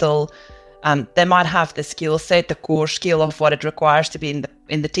because they still, they might have the skill set, the core skill of what it requires to be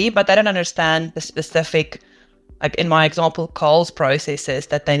in the team, but they don't understand the specific, like in my example, Coles processes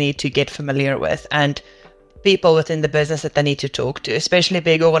that they need to get familiar with. And people within the business that they need to talk to, especially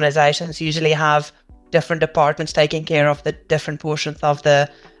big organizations usually have different departments taking care of the different portions of the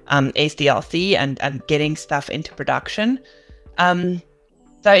SDLC and getting stuff into production.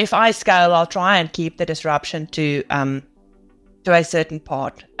 So if I scale, I'll try and keep the disruption to a certain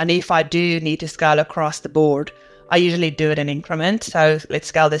part. And if I do need to scale across the board, I usually do it in increments. So let's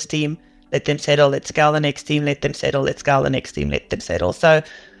scale this team, let them settle. Let's scale the next team, let them settle. Let's scale the next team, let them settle. So,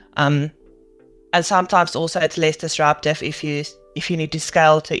 and sometimes also it's less disruptive if you need to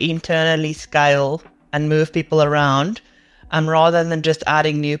scale to internally scale and move people around, rather than just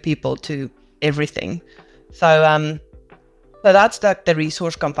adding new people to everything. So, so that's the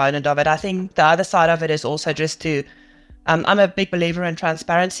resource component of it. I think the other side of it is also just to, I'm a big believer in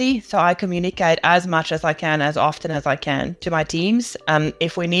transparency. So I communicate as much as I can, as often as I can to my teams.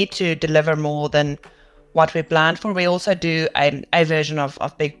 If we need to deliver more than what we planned for, we also do a version of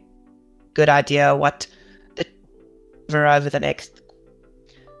big, good idea, what the over the next.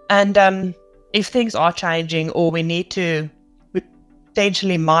 And if things are changing or we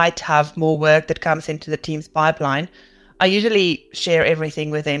potentially might have more work that comes into the team's pipeline, I usually share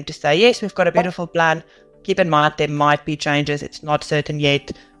everything with them to say, yes, we've got a beautiful plan. Keep in mind, there might be changes. It's not certain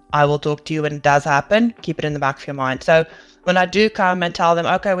yet. I will talk to you when it does happen. Keep it in the back of your mind. So when I do come and tell them,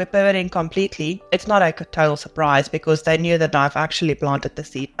 okay, we're pivoting completely, it's not a total surprise because they knew that I've actually planted the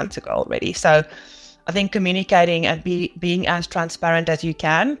seed months ago already. So I think communicating and being as transparent as you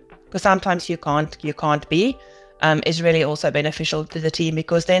can, because sometimes you can't be, is really also beneficial to the team,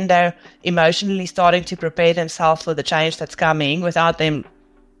 because then they're emotionally starting to prepare themselves for the change that's coming without them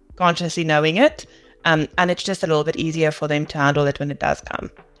consciously knowing it. And it's just a little bit easier for them to handle it when it does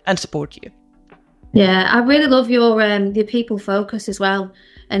come and support you. Yeah, I really love your people focus as well,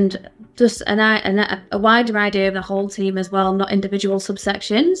 and just a wider idea of the whole team as well, not individual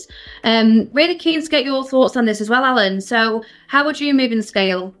subsections. Really keen to get your thoughts on this as well, Alan. So how would you move and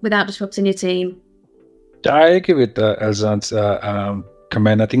scale without disrupting your team? I agree with Elzanne's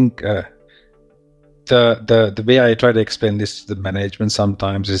comment. I think the way I try to explain this to the management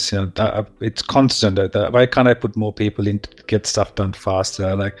sometimes is, it's constant. Why can't I put more people in to get stuff done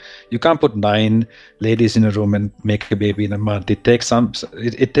faster? Like, you can't put 9 ladies in a room and make a baby in a month. It takes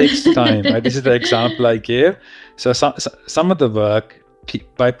it takes time, right? This is the example I gave. So some of the work,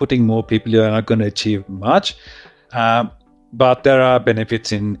 by putting more people, you're not going to achieve much. But there are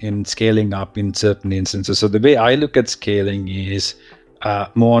benefits in scaling up in certain instances. So the way I look at scaling is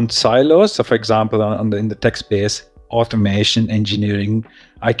more on silos. So for example, in the tech space, automation, engineering,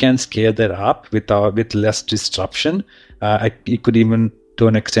 I can scale that up with less disruption. It could even to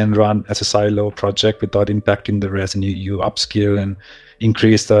an extent run as a silo project without impacting the rest, and you upskill and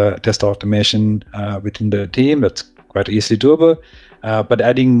increase the test automation within the team. That's quite easily doable. But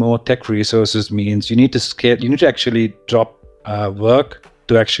adding more tech resources means you need to scale. You need to actually drop work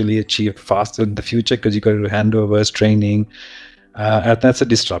to actually achieve faster in the future, because you got to do handovers, training, and that's a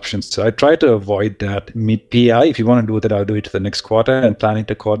disruption. So I try to avoid that mid-PI. If you want to do that, I'll do it to the next quarter and plan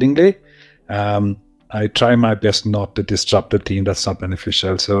it accordingly. I try my best not to disrupt the team. That's not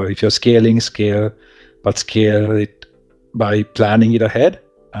beneficial. So if you're scaling, scale, but scale it by planning it ahead,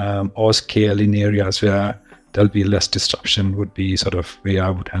 or scale in areas where there'll be less disruption would be sort of way I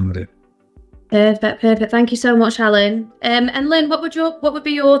would handle it. Perfect. Thank you so much, Alan. And Lyn, what would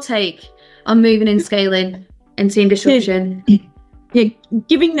be your take on moving and scaling and team disruption? Yeah,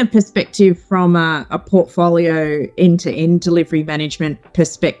 giving the perspective from a portfolio end-to-end delivery management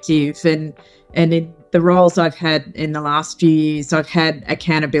perspective, and in the roles I've had in the last few years, I've had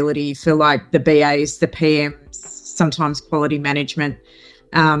accountability for like the BAs, the PMs, sometimes quality management,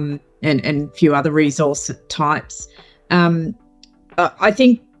 and a few other resource types. I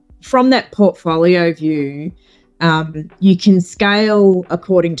think from that portfolio view, you can scale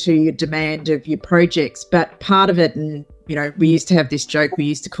according to your demand of your projects, but part of it, and we used to have this joke, we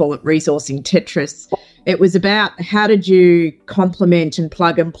used to call it resourcing Tetris. It was about how did you complement and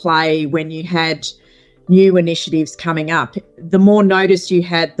plug and play when you had new initiatives coming up. The more notice you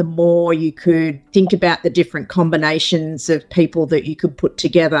had, the more you could think about the different combinations of people that you could put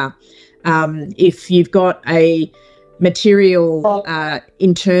together. If you've got a material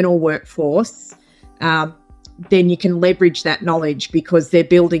internal workforce, then you can leverage that knowledge because they're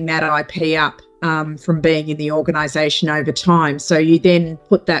building that IP up from being in the organisation over time. So you then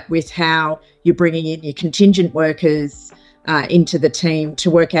put that with how you're bringing in your contingent workers into the team to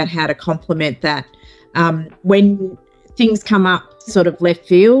work out how to complement that. When things come up sort of left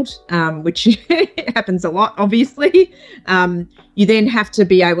field, which happens a lot, obviously, you then have to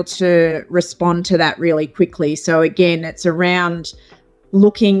be able to respond to that really quickly. So again, it's around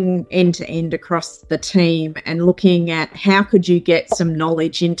looking end to end across the team and looking at how could you get some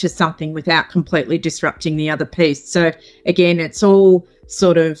knowledge into something without completely disrupting the other piece. So again, it's all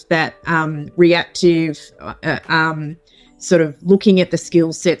sort of that reactive, sort of looking at the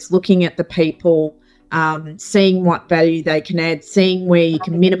skill sets, looking at the people, seeing what value they can add, seeing where you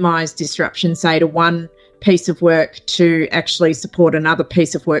can minimize disruption, say to one piece of work to actually support another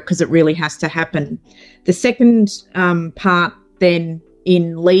piece of work, because it really has to happen. The second part then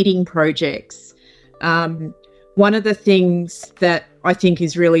in leading projects, one of the things that I think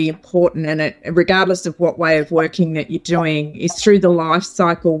is really important, and it, regardless of what way of working that you're doing, is through the life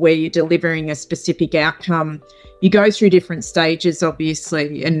cycle where you're delivering a specific outcome. You go through different stages,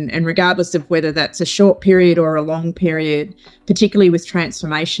 obviously, and regardless of whether that's a short period or a long period, particularly with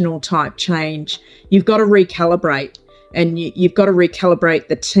transformational type change, you've got to recalibrate. And you've got to recalibrate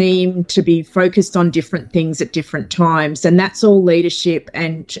the team to be focused on different things at different times. And that's all leadership,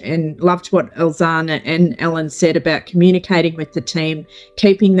 and loved what Elzanne and Ellen said about communicating with the team,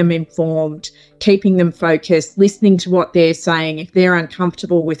 keeping them informed, keeping them focused, listening to what they're saying. If they're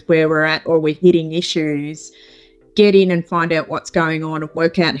uncomfortable with where we're at or we're hitting issues, get in and find out what's going on and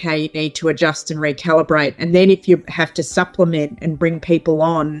work out how you need to adjust and recalibrate. And then if you have to supplement and bring people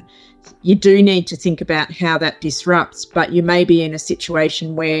on, you do need to think about how that disrupts, but you may be in a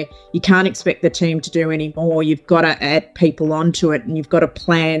situation where you can't expect the team to do any more. You've got to add people onto it, and you've got to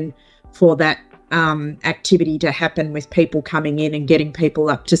plan for that activity to happen with people coming in and getting people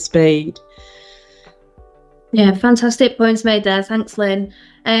up to speed. Yeah, fantastic points made there. Thanks, Lyn.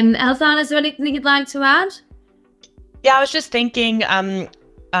 Elzanne, is there anything you'd like to add? Yeah, I was just thinking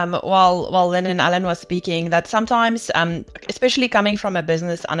while Lyn and Alan was speaking that sometimes, especially coming from a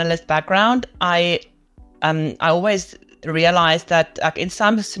business analyst background, I always realize that in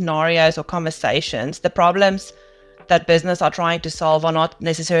some scenarios or conversations, the problems that business are trying to solve are not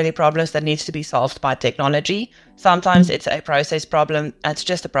necessarily problems that needs to be solved by technology. Sometimes it's a process problem. It's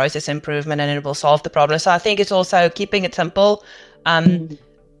just a process improvement, and it will solve the problem. So I think it's also keeping it simple.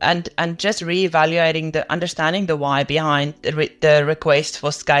 And just reevaluating understanding the why behind the request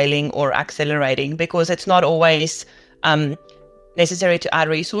for scaling or accelerating, because it's not always necessary to add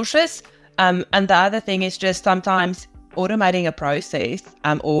resources. And the other thing is just sometimes automating a process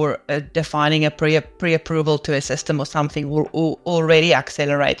or defining a pre-approval to a system or something will already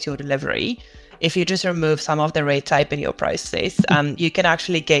accelerate your delivery. If you just remove some of the red tape in your process, you can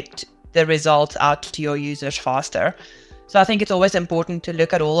actually get the results out to your users faster. So I think it's always important to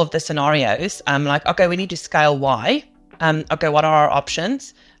look at all of the scenarios. Like, okay, we need to scale Y. Okay, what are our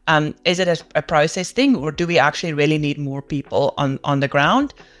options? Is it a process thing, or do we actually really need more people on the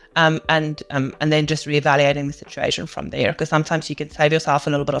ground? And then just reevaluating the situation from there, because sometimes you can save yourself a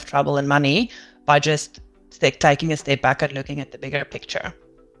little bit of trouble and money by just taking a step back and looking at the bigger picture.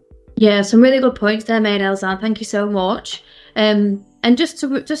 Yeah, some really good points there made, Elzanne. Thank you so much. And just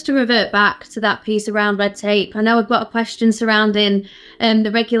to revert back to that piece around red tape, I know I've got a question surrounding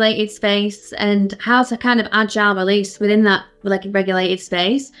the regulated space and how to kind of agile release within that regulated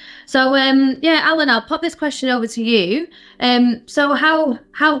space. So Alan, I'll pop this question over to you. So how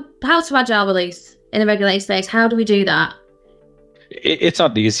to agile release in a regulated space? How do we do that? It's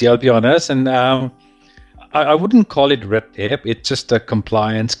not easy, I'll be honest, and I wouldn't call it red tape. It's just a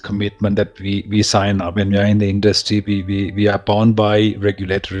compliance commitment that we sign up. When we are in the industry, we are bound by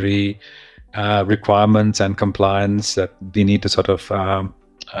regulatory requirements and compliance that we need to sort of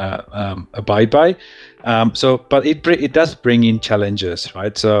abide by. But it does bring in challenges,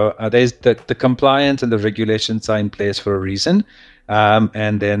 right? So there's the compliance and the regulations are in place for a reason,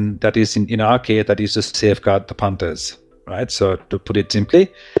 and then that is in our case, that is to safeguard the punters. Right. So to put it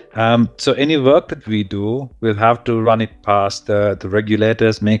simply, so any work that we do, we'll have to run it past the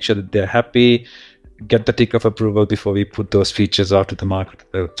regulators, make sure that they're happy, get the tick of approval before we put those features out to the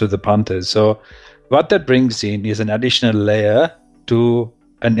market, to the punters. So what that brings in is an additional layer to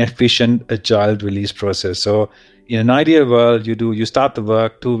an efficient, agile release process. So in an ideal world, you start the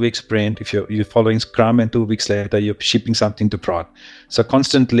work 2-week sprint. If you're following Scrum, and 2 weeks later you're shipping something to prod. So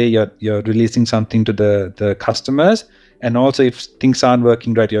constantly you're releasing something to the customers. And also, if things aren't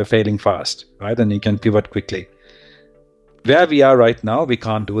working right, you're failing fast, right? And you can pivot quickly. Where we are right now, we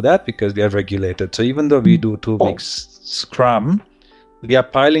can't do that because we are regulated. So even though we do 2 weeks Scrum, we are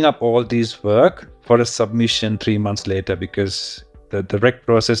piling up all these work for a submission 3 months later, because the rec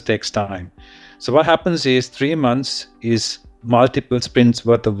process takes time. So what happens is 3 months is multiple sprints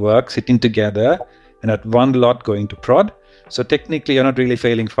worth of work sitting together, and at one lot going to prod. So technically, you're not really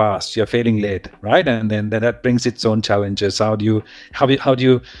failing fast; you're failing late, right? And then that brings its own challenges. How do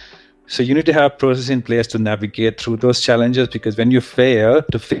you So you need to have a process in place to navigate through those challenges, because when you fail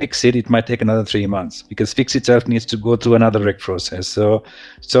to fix it, it might take another 3 months, because fix itself needs to go through another reg process. So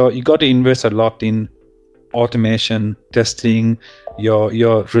you got to invest a lot in automation, testing.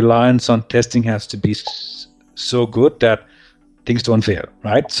 Your reliance on testing has to be so good that things don't fail,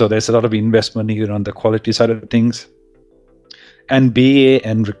 right? So there's a lot of investment here on the quality side of things. And BA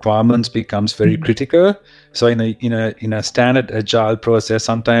and requirements becomes very critical. So in a standard agile process,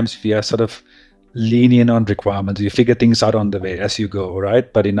 sometimes we are sort of lenient on requirements. You figure things out on the way as you go,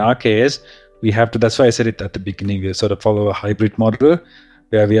 right? But in our case, we have to. That's why I said it at the beginning. We sort of follow a hybrid model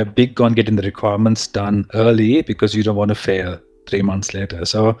where we are big on getting the requirements done early, because you don't want to fail 3 months later.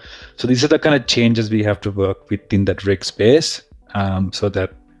 So these are the kind of changes we have to work within that reg space, so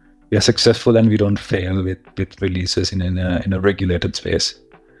that we are successful and we don't fail with releases in a regulated space.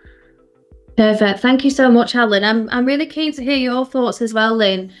 Perfect. Thank you so much, Alan. I'm really keen to hear your thoughts as well,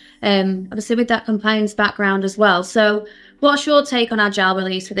 Lyn. Obviously with that compliance background as well. So what's your take on agile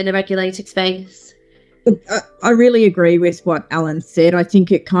release within a regulated space? I really agree with what Alan said. I think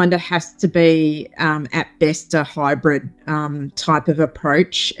it kind of has to be at best a hybrid type of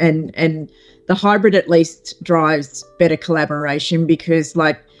approach, and the hybrid at least drives better collaboration, because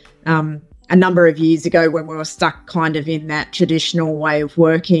a number of years ago when we were stuck kind of in that traditional way of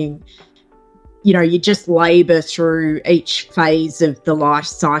working, you just labour through each phase of the life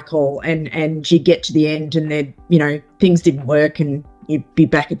cycle, and you get to the end and then, things didn't work and you'd be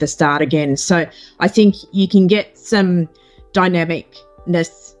back at the start again. So I think you can get some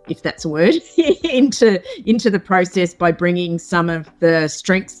dynamicness, if that's a word, into the process by bringing some of the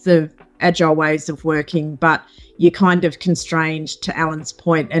strengths of agile ways of working, but you're kind of constrained, to Alan's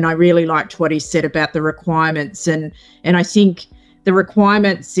point. And I really liked what he said about the requirements, and I think the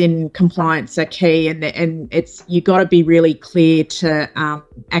requirements in compliance are key, and it's you got to be really clear to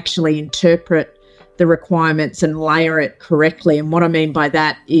actually interpret the requirements and layer it correctly. And what I mean by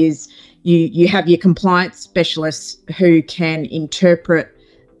that is you have your compliance specialists who can interpret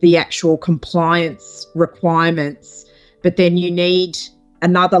the actual compliance requirements, but then you need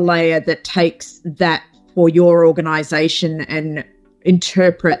another layer that takes that for your organisation and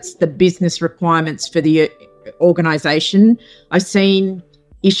interprets the business requirements for the organisation. I've seen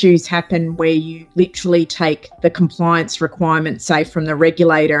issues happen where you literally take the compliance requirements, say, from the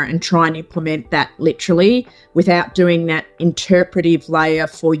regulator and try and implement that literally without doing that interpretive layer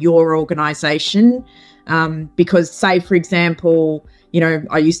for your organisation. Because, say, for example,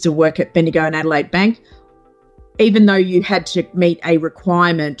 I used to work at Bendigo and Adelaide Bank. Even though you had to meet a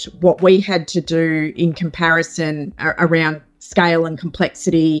requirement, what we had to do in comparison around scale and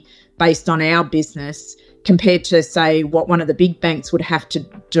complexity based on our business compared to, say, what one of the big banks would have to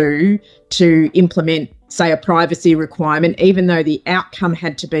do to implement, say, a privacy requirement, even though the outcome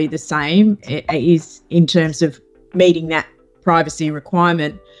had to be the same, is in terms of meeting that privacy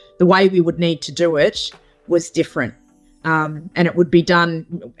requirement, the way we would need to do it was different. And it would be done,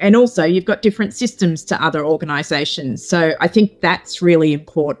 and also you've got different systems to other organisations. So I think that's really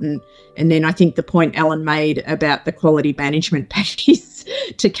important. And then I think the point Alan made about the quality management piece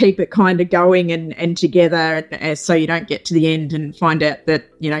to keep it kind of going and together, so you don't get to the end and find out that,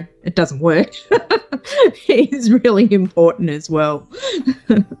 it doesn't work is really important as well.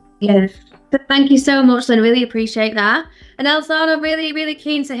 Yeah. Thank you so much, Lyn. I really appreciate that. And Elzanne, I'm really, really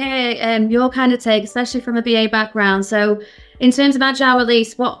keen to hear your kind of take, especially from a BA background. So in terms of agile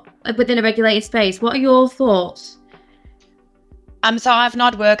release, what within a regulated space, what are your thoughts? So I've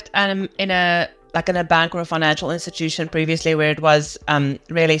not worked in a bank or a financial institution previously where it was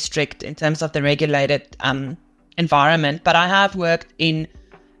really strict in terms of the regulated environment. But I have worked in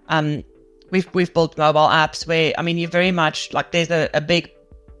we've built mobile apps where, you very much there's a big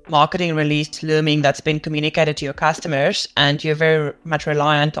marketing release looming that's been communicated to your customers, and you're very much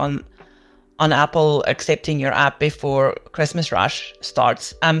reliant on Apple accepting your app before Christmas rush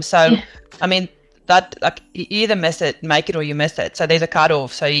starts. That you either make it or you miss it. So there's a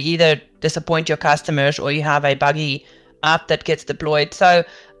cutoff. So you either disappoint your customers or you have a buggy app that gets deployed. So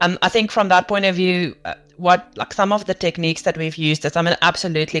I think from that point of view, some of the techniques that we've used,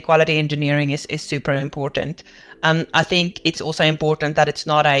 absolutely quality engineering is super important. I think it's also important that it's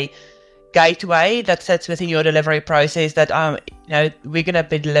not a gateway that sits within your delivery process that, we're going to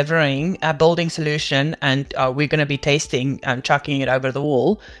be delivering a building solution and we're going to be testing and chucking it over the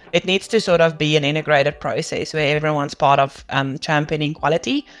wall. It needs to sort of be an integrated process where everyone's part of championing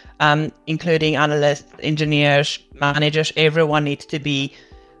quality, including analysts, engineers, managers. Everyone needs to be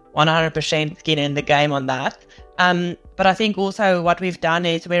 100% skin in the game on that. But I think also what we've done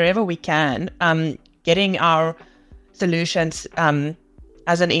is wherever we can, getting our solutions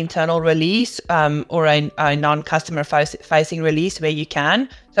as an internal release or a non-customer facing release where you can.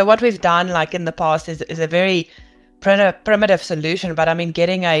 So what we've done like in the past is a very primitive solution, but I mean,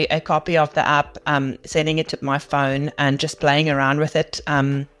 getting a copy of the app, sending it to my phone and just playing around with it.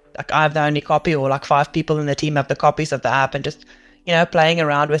 Like I have the only copy, or like 5 people in the team have the copies of the app, and just, playing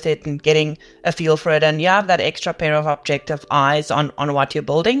around with it and getting a feel for it. And you have that extra pair of objective eyes on what you're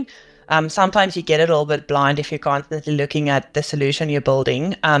building. Sometimes you get a little bit blind if you're constantly looking at the solution you're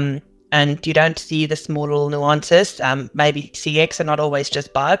building, and you don't see the small little nuances, maybe CX and not always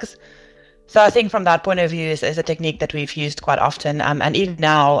just bugs. So I think from that point of view is a technique that we've used quite often. And even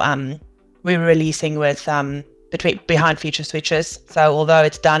now we're releasing with behind feature switches. So although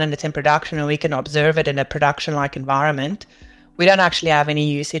it's done and it's in production and we can observe it in a production-like environment, we don't actually have any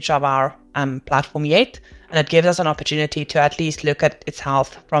usage of our platform yet. And it gives us an opportunity to at least look at its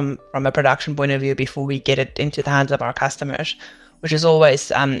health from a production point of view before we get it into the hands of our customers, which is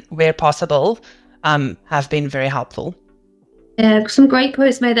always, where possible, have been very helpful. Yeah, some great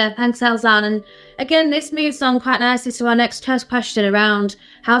points made there. Thanks, Elzanne. And again, this moves on quite nicely to our next question around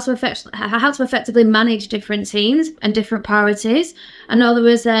how to effectively manage different teams and different priorities. I know there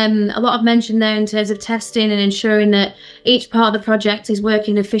was a lot of mention there in terms of testing and ensuring that each part of the project is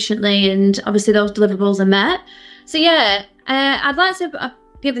working efficiently and obviously those deliverables are met. So yeah, I'd like to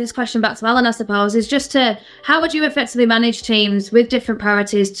give this question back to Alan, I suppose, is just how would you effectively manage teams with different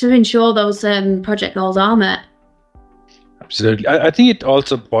priorities to ensure those project goals are met? Absolutely. I think it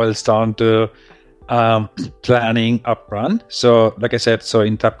also boils down to planning upfront. So like I said,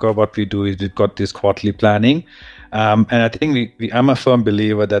 in Tabcorp, what we do is we've got this quarterly planning. And I think I'm a firm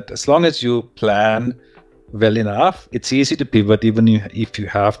believer that as long as you plan well enough, it's easy to pivot even if you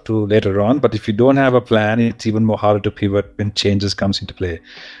have to later on. But if you don't have a plan, it's even more harder to pivot when changes comes into play.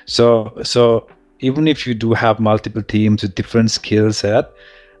 So even if you do have multiple teams with different skill set,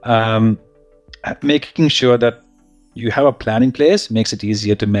 making sure that you have a plan in place makes it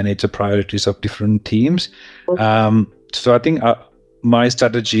easier to manage the priorities of different teams. So I think my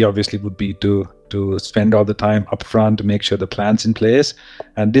strategy obviously would be to spend all the time upfront to make sure the plan's in place.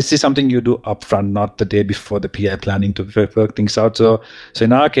 And this is something you do upfront, not the day before the PI planning to work things out. So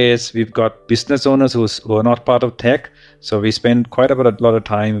in our case, we've got business owners who are not part of tech. So we spend quite a lot of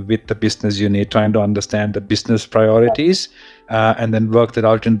time with the business unit trying to understand the business priorities and then work that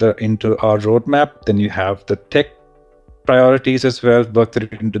out into our roadmap. Then you have the tech priorities as well, work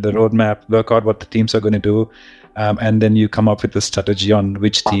that into the roadmap, work out what the teams are going to do, and then you come up with a strategy on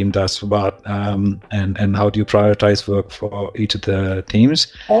which team does what, and how do you prioritize work for each of the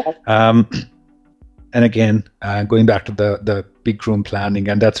teams. And again, going back to the big room planning,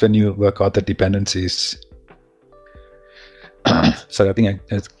 and that's when you work out the dependencies. Sorry, I think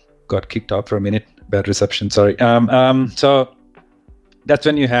I got kicked out for a minute. Bad reception, sorry. So that's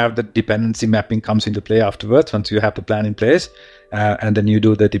when you have the dependency mapping comes into play afterwards, once you have the plan in place, and then you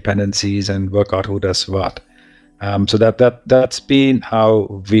do the dependencies and work out who does what. So that's been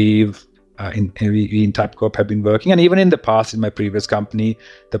how we in Tabcorp have been working. And even in the past, in my previous company,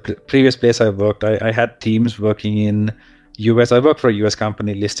 the previous place I worked, I had teams working in US. I worked for a US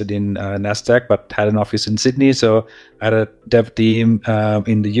company listed in NASDAQ, but had an office in Sydney. So I had a dev team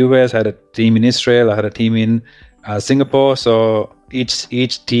in the US, I had a team in Israel, I had a team in Singapore. So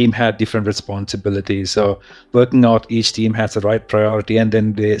each team had different responsibilities. So working out each team has the right priority, and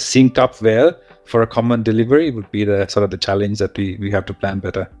then they synced up well for a common delivery would be the sort of the challenge that we have to plan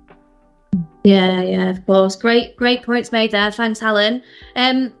better. Yeah, of course. Great points made there. Thanks, Alan.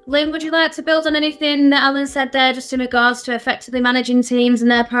 Lyn, would you like to build on anything that Alan said there, just in regards to effectively managing teams and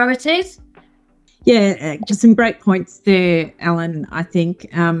their priorities? Yeah, just some great points there, Alan, I think.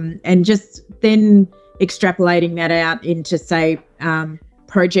 And just then extrapolating that out into, say,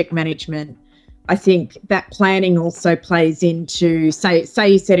 project management, I think that planning also plays into, say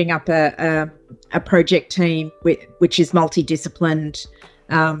you're setting up a project team which is multidisciplined.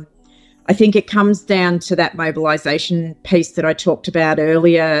 I think it comes down to that mobilisation piece that I talked about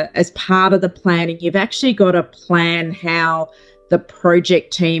earlier. As part of the planning, you've actually got to plan how the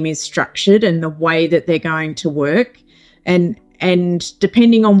project team is structured and the way that they're going to work. And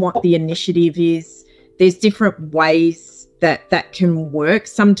depending on what the initiative is, there's different ways that can work.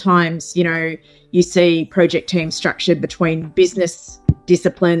 Sometimes, you see project teams structured between business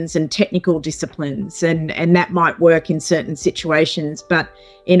disciplines and technical disciplines, and that might work in certain situations. But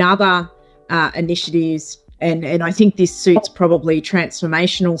in other initiatives, and I think this suits probably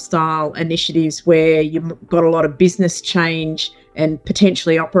transformational style initiatives where you've got a lot of business change and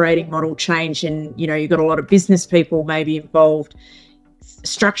potentially operating model change, and you've got a lot of business people maybe involved.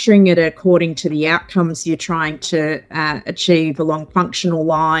 structuring it according to the outcomes you're trying to achieve along functional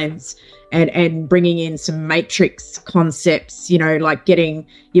lines, and bringing in some matrix concepts, like getting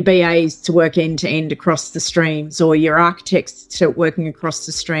your BAs to work end to end across the streams, or your architects to working across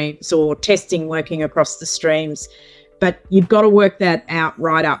the streams, or testing working across the streams. But you've got to work that out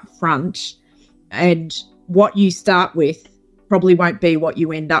right up front. And what you start with probably won't be what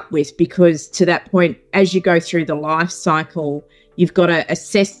you end up with, because to that point, as you go through the life cycle, you've got to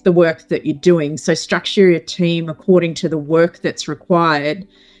assess the work that you're doing. So structure your team according to the work that's required,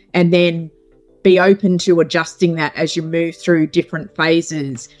 and then be open to adjusting that as you move through different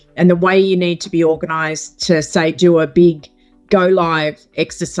phases. And the way you need to be organised to, say, do a big go live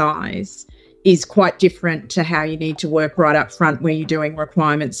exercise is quite different to how you need to work right up front where you're doing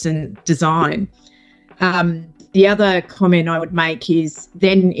requirements and design. The other comment I would make is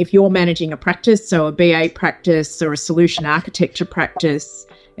then if you're managing a practice, so a BA practice or a solution architecture practice,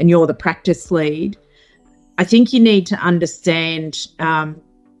 and you're the practice lead, I think you need to understand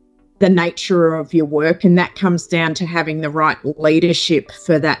the nature of your work, and that comes down to having the right leadership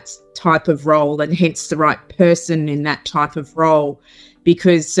for that type of role, and hence the right person in that type of role.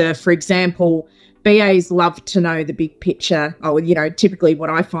 Because, for example, BAs love to know the big picture. Typically what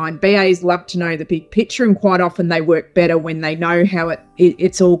I find, BAs love to know the big picture, and quite often they work better when they know how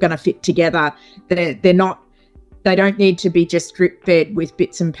it's all going to fit together. They don't need to be just drip fed with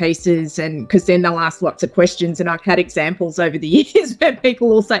bits and pieces, and because then they'll ask lots of questions. And I've had examples over the years where people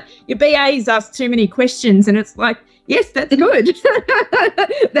will say, your BAs ask too many questions, and it's like, yes, that's good.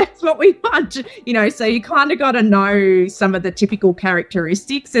 That's what we want. So you kind of got to know some of the typical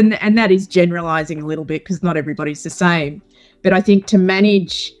characteristics, and that is generalizing a little bit because not everybody's the same. But I think to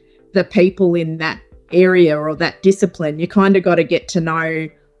manage the people in that area or that discipline, you kind of got to get to know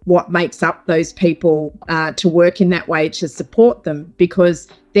what makes up those people to work in that way to support them, because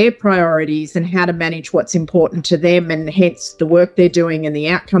their priorities and how to manage what's important to them, and hence the work they're doing and the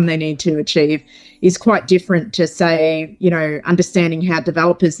outcome they need to achieve, is quite different to, say, understanding how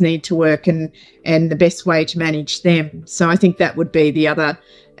developers need to work and the best way to manage them. So I think that would be the other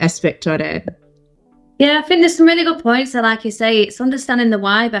aspect I'd add. Yeah, I think there's some really good points. So like you say, it's understanding the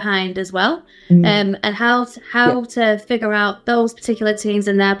why behind as well, and how to figure out those particular teams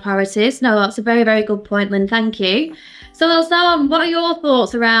and their priorities. No, that's a very, very good point, Lyn. Thank you. So Elzanne, what are your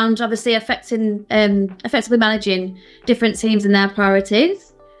thoughts around obviously effectively managing different teams and their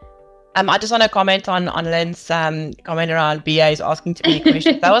priorities? I just want to comment on Lyn's comment around BAs asking too many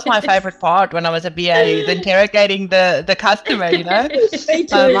questions. That was my favorite part when I was a BA, interrogating the customer,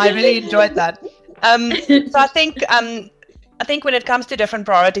 I really enjoyed that. So I think when it comes to different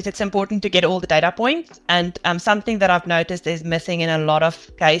priorities, it's important to get all the data points. And something that I've noticed is missing in a lot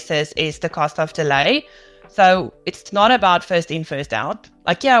of cases is the cost of delay. So it's not about first in, first out.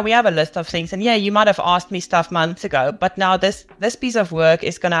 Like, yeah, we have a list of things, and yeah, you might have asked me stuff months ago, but now this piece of work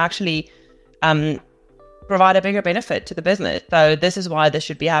is going to actually provide a bigger benefit to the business. So this is why this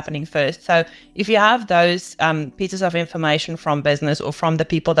should be happening first. So if you have those pieces of information from business or from the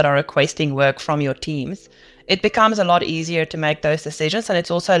people that are requesting work from your teams, it becomes a lot easier to make those decisions, and it's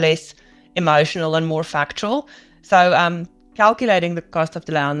also less emotional and more factual. So calculating the cost of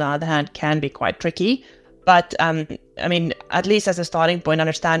delay, on the other hand, can be quite tricky. But at least as a starting point,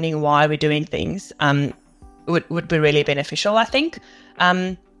 understanding why we're doing things would be really beneficial, I think.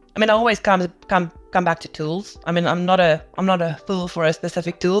 I always come back to tools. I'm not a fool for a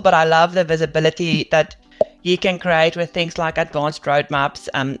specific tool, but I love the visibility that you can create with things like advanced roadmaps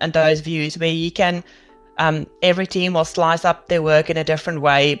and those views where you can, every team will slice up their work in a different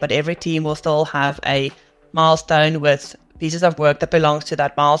way, but every team will still have a milestone with pieces of work that belongs to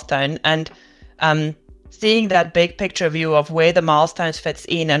that milestone. And seeing that big picture view of where the milestones fits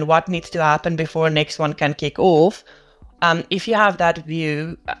in and what needs to happen before the next one can kick off. If you have that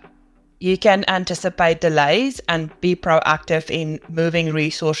view, you can anticipate delays and be proactive in moving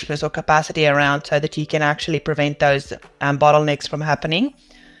resources or capacity around so that you can actually prevent those bottlenecks from happening.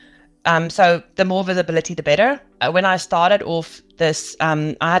 So the more visibility, the better. When I started off this,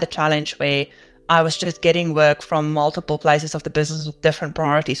 I had a challenge where I was just getting work from multiple places of the business with different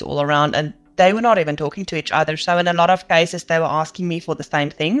priorities all around, and they were not even talking to each other. So in a lot of cases, they were asking me for the same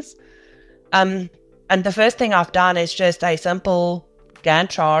things. And the first thing I've done is just a simple Gantt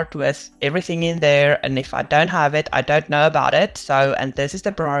chart with everything in there. And if I don't have it, I don't know about it. So, and this is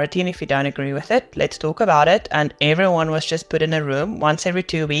the priority. And if you don't agree with it, let's talk about it. And everyone was just put in a room once every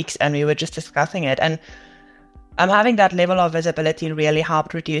 2 weeks, and we were just discussing it. And having that level of visibility really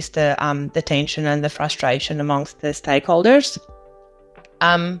helped reduce the tension and the frustration amongst the stakeholders.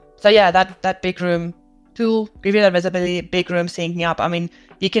 So yeah, that big room tool, give you that visibility, big room syncing up. I mean,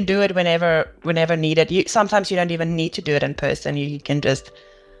 you can do it whenever needed. Sometimes you don't even need to do it in person. You can just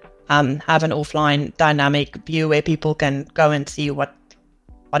have an offline dynamic view where people can go and see what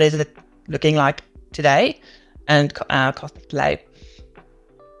is it looking like today and cost of delay.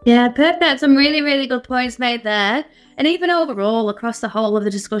 Yeah, perfect. Some really, really good points made there. And even overall, across the whole of the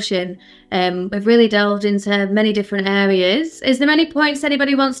discussion, we've really delved into many different areas. Is there any points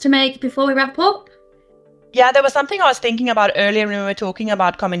anybody wants to make before we wrap up? Yeah, there was something I was thinking about earlier when we were talking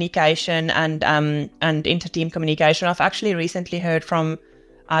about communication and inter-team communication. I've actually recently heard from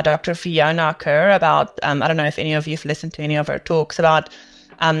Dr. Fiona Kerr about, I don't know if any of you have listened to any of her talks about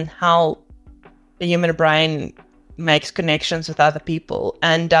how the human brain makes connections with other people.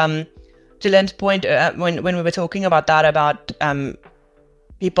 And to Lyn's point, when we were talking about that, about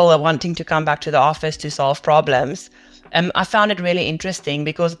people are wanting to come back to the office to solve problems, I found it really interesting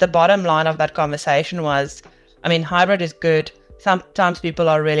because the bottom line of that conversation was, I mean, hybrid is good. Sometimes people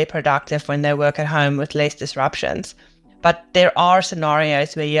are really productive when they work at home with less disruptions. But there are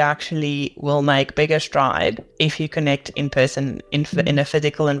scenarios where you actually will make bigger stride if you connect in person in a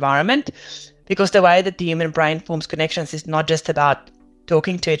physical environment. Because the way that the human brain forms connections is not just about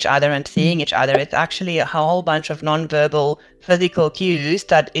talking to each other and seeing each other. It's actually a whole bunch of non-verbal physical cues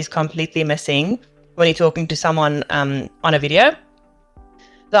that is completely missing when you're talking to someone on a video.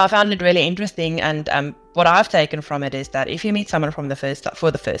 So I found it really interesting. And what I've taken from it is that if you meet someone for the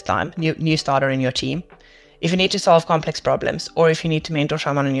first time, new starter in your team, if you need to solve complex problems or if you need to mentor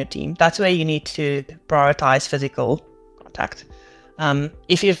someone on your team, that's where you need to prioritize physical contact.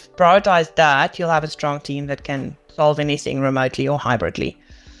 If you've prioritized that, you'll have a strong team that can solve anything remotely or hybridly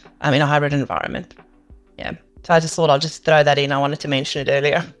in a hybrid environment. Yeah. So I just thought I'll just throw that in. I wanted to mention it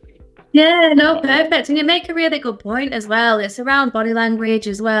earlier. Yeah, no, perfect. And you make a really good point as well. It's around body language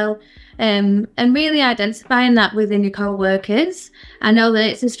as well. And really identifying that within your co-workers. I know that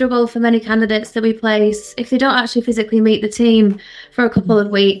it's a struggle for many candidates that we place if they don't actually physically meet the team for a couple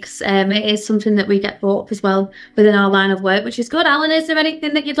of weeks. It is something that we get brought up as well within our line of work, which is good. Alan, is there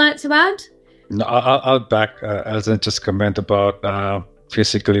anything that you'd like to add? No, I'll back Elzanne just comment about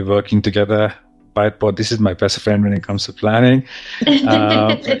physically working together. Whiteboard, this is my best friend when it comes to planning.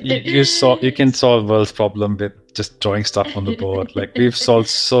 You can solve world's problem with just drawing stuff on the board. Like we've solved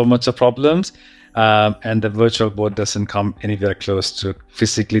so much of problems, and the virtual board doesn't come anywhere close to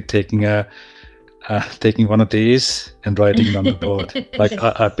physically taking one of these and writing it on the board. Like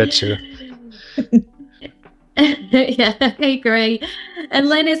I bet you. Yeah, I agree. And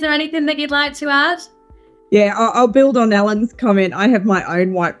Lyn, is there anything that you'd like to add? Yeah, I'll build on Alan's comment. I have my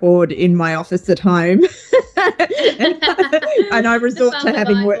own whiteboard in my office at home, and I resort to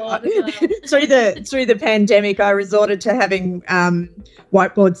having through the pandemic. I resorted to having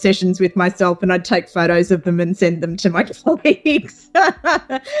whiteboard sessions with myself, and I'd take photos of them and send them to my colleagues.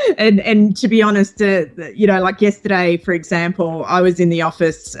 and to be honest, like yesterday, for example, I was in the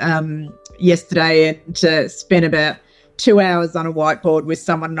office yesterday and spent about 2 hours on a whiteboard with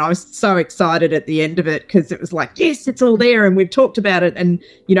someone, and I was so excited at the end of it because it was like, yes, it's all there and we've talked about it, and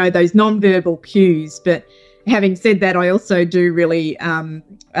those non-verbal cues. But having said that, I also do really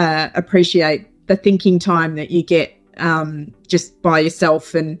appreciate the thinking time that you get just by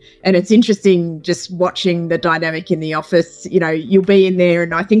yourself, and it's interesting just watching the dynamic in the office. You'll be in there,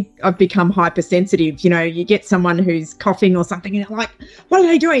 and I think I've become hypersensitive. You get someone who's coughing or something, and you're like, what are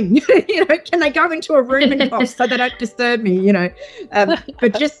they doing? Can they go into a room and cough so they don't disturb me?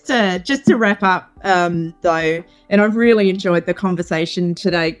 But just to wrap up though, and I've really enjoyed the conversation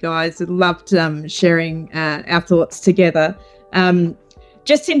today, guys. I loved sharing our thoughts together.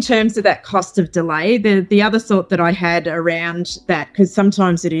 Just in terms of that cost of delay, the other thought that I had around that, because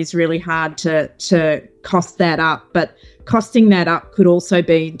sometimes it is really hard to cost that up, but costing that up could also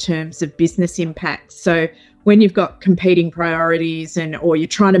be in terms of business impact. So when you've got competing priorities or you're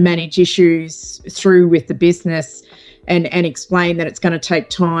trying to manage issues through with the business and explain that it's going to take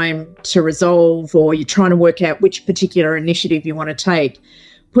time to resolve, or you're trying to work out which particular initiative you want to take,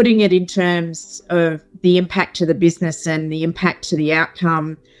 putting it in terms of the impact to the business and the impact to the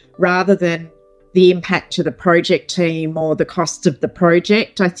outcome rather than the impact to the project team or the cost of the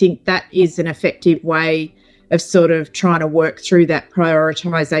project. I think that is an effective way of sort of trying to work through that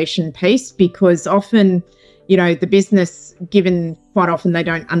prioritization piece, because often, the business, given quite often they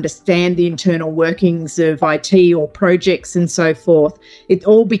don't understand the internal workings of IT or projects and so forth, it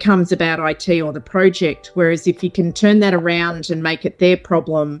all becomes about IT or the project. Whereas if you can turn that around and make it their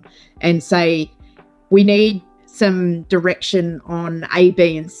problem and say, we need some direction on A,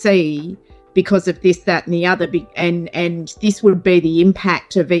 B, and C because of this, that, and the other, and this would be the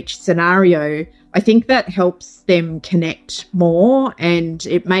impact of each scenario, I think that helps them connect more, and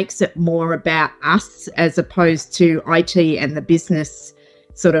it makes it more about us as opposed to IT and the business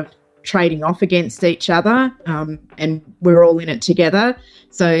sort of trading off against each other, and we're all in it together.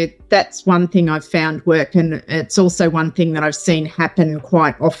 So that's one thing I've found work, and it's also one thing that I've seen happen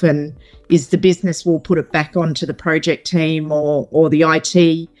quite often is the business will put it back onto the project team or the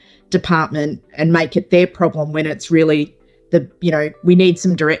IT department and make it their problem when it's really we need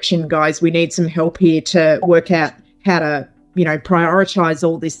some direction, guys. We need some help here to work out how to, prioritize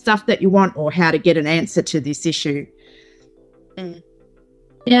all this stuff that you want or how to get an answer to this issue.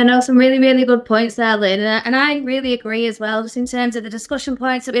 Yeah, no, some really, really good points there, Lyn. And I really agree as well, just in terms of the discussion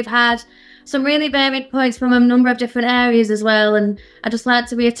points that we've had, some really varied points from a number of different areas as well. And I'd just like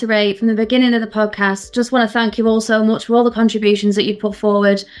to reiterate from the beginning of the podcast, just want to thank you all so much for all the contributions that you've put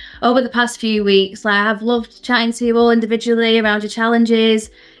forward over the past few weeks. Like, I've loved chatting to you all individually around your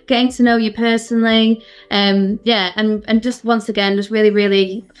challenges, getting to know you personally. And just once again, just I really,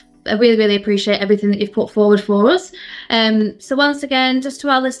 really appreciate everything that you've put forward for us. So once again, just to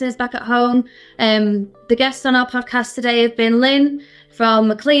our listeners back at home, the guests on our podcast today have been Lyn from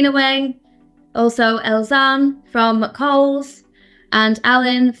Cleanaway, also Elzanne from Coles, and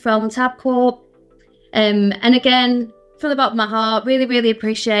Alan from Tabcorp. And again, from the bottom of my heart, really, really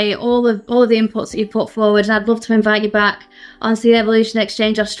appreciate all of the inputs that you've put forward. And I'd love to invite you back onto the Evolution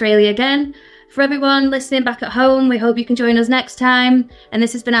Exchange Australia again. For everyone listening back at home, we hope you can join us next time. And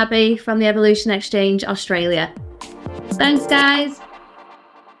this has been Abbie from the Evolution Exchange Australia. Thanks, guys.